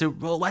his 10th Super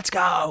Bowl. Let's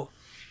go.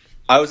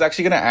 I was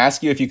actually going to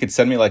ask you if you could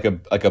send me like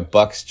a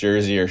Bucks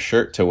jersey or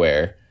shirt to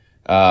wear.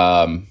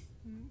 Yeah,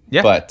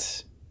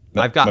 but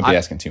I've got. Might be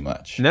asking too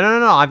much. No.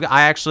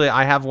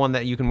 I have one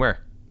that you can wear.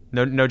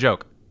 No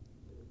joke.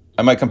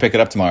 I might come pick it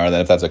up tomorrow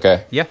then, if that's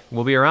okay. Yeah,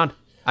 we'll be around.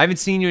 I haven't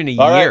seen you in a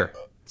All year, right.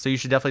 so you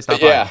should definitely stop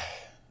by. Yeah.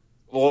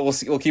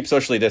 We'll keep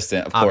socially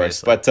distant, of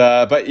Obviously. course.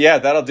 But yeah,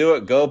 that'll do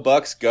it. Go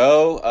Bucks,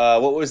 go.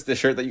 What was the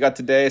shirt that you got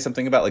today?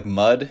 Something about like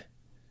mud?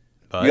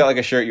 You got like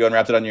a shirt. You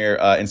unwrapped it on your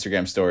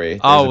Instagram story.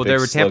 There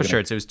were Tampa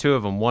shirts. It was 2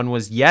 of them. One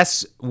was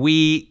 "Yes,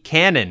 we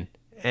cannon."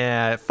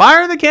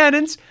 Fire the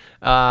cannons.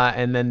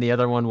 And then the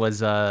other one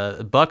was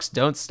Bucks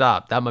don't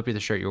stop. That might be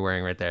the shirt you're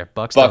wearing right there.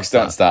 Bucks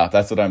don't stop.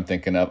 That's what I'm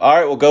thinking of. All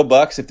right, well, go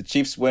Bucks. If the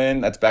Chiefs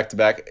win, that's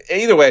back-to-back.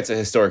 Either way, it's a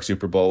historic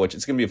Super Bowl, which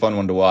it's going to be a fun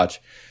one to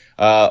watch.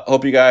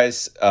 Hope you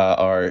guys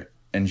are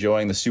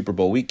enjoying the Super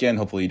Bowl weekend.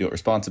 Hopefully you do it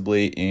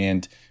responsibly.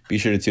 And be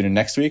sure to tune in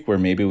next week where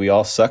maybe we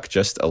all suck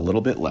just a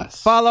little bit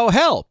less. Follow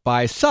Help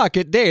by Suck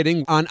at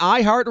Dating on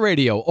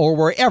iHeartRadio or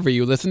wherever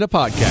you listen to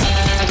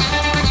podcasts.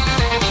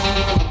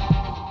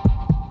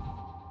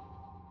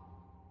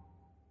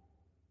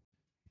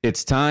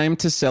 It's time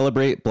to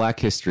celebrate Black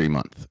History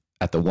Month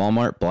at the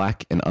Walmart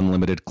Black and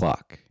Unlimited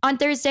Clock. On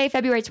Thursday,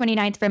 February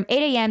 29th from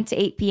 8 a.m. to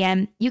 8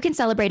 p.m., you can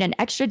celebrate an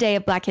extra day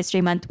of Black History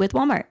Month with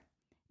Walmart.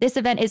 This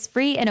event is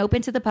free and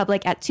open to the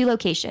public at 2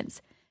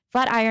 locations,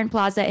 Flatiron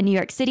Plaza in New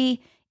York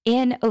City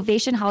and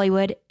Ovation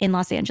Hollywood in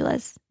Los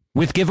Angeles.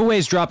 With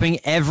giveaways dropping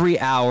every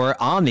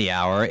hour on the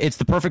hour, it's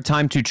the perfect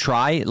time to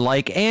try,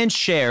 like, and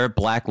share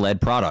Black Lead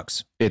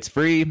products. It's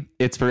free,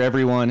 it's for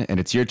everyone, and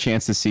it's your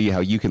chance to see how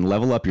you can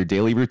level up your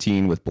daily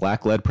routine with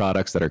Black Lead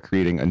products that are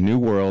creating a new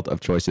world of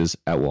choices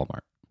at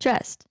Walmart.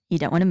 Trust, you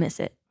don't want to miss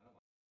it.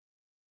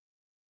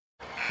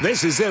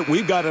 This is it.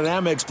 We've got an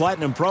Amex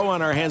Platinum Pro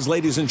on our hands,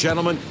 ladies and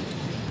gentlemen.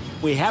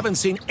 We haven't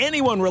seen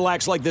anyone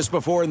relax like this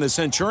before in the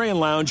Centurion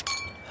Lounge.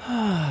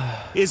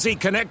 Is he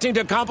connecting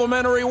to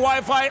complimentary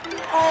Wi-Fi?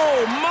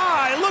 Oh,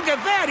 my! Look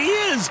at that! He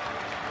is!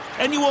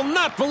 And you will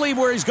not believe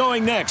where he's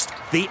going next.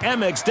 The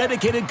Amex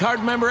dedicated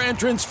card member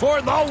entrance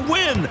for the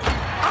win!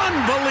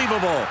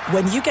 Unbelievable!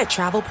 When you get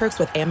travel perks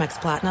with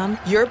Amex Platinum,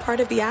 you're part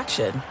of the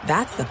action.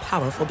 That's the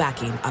powerful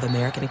backing of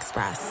American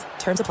Express.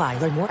 Terms apply.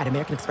 Learn more at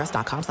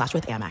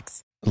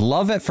americanexpress.com/withAmex.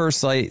 Love at First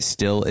Sight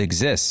still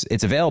exists.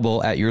 It's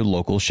available at your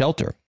local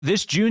shelter.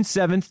 This June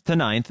 7th to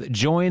 9th,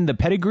 join the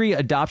Pedigree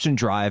Adoption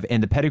Drive,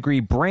 and the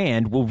Pedigree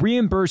brand will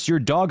reimburse your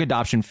dog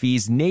adoption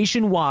fees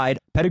nationwide.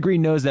 Pedigree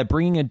knows that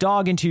bringing a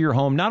dog into your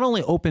home not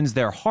only opens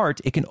their heart,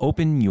 it can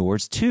open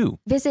yours too.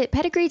 Visit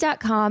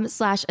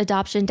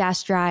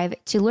pedigree.com/adoption-drive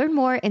to learn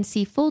more and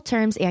see full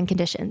terms and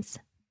conditions.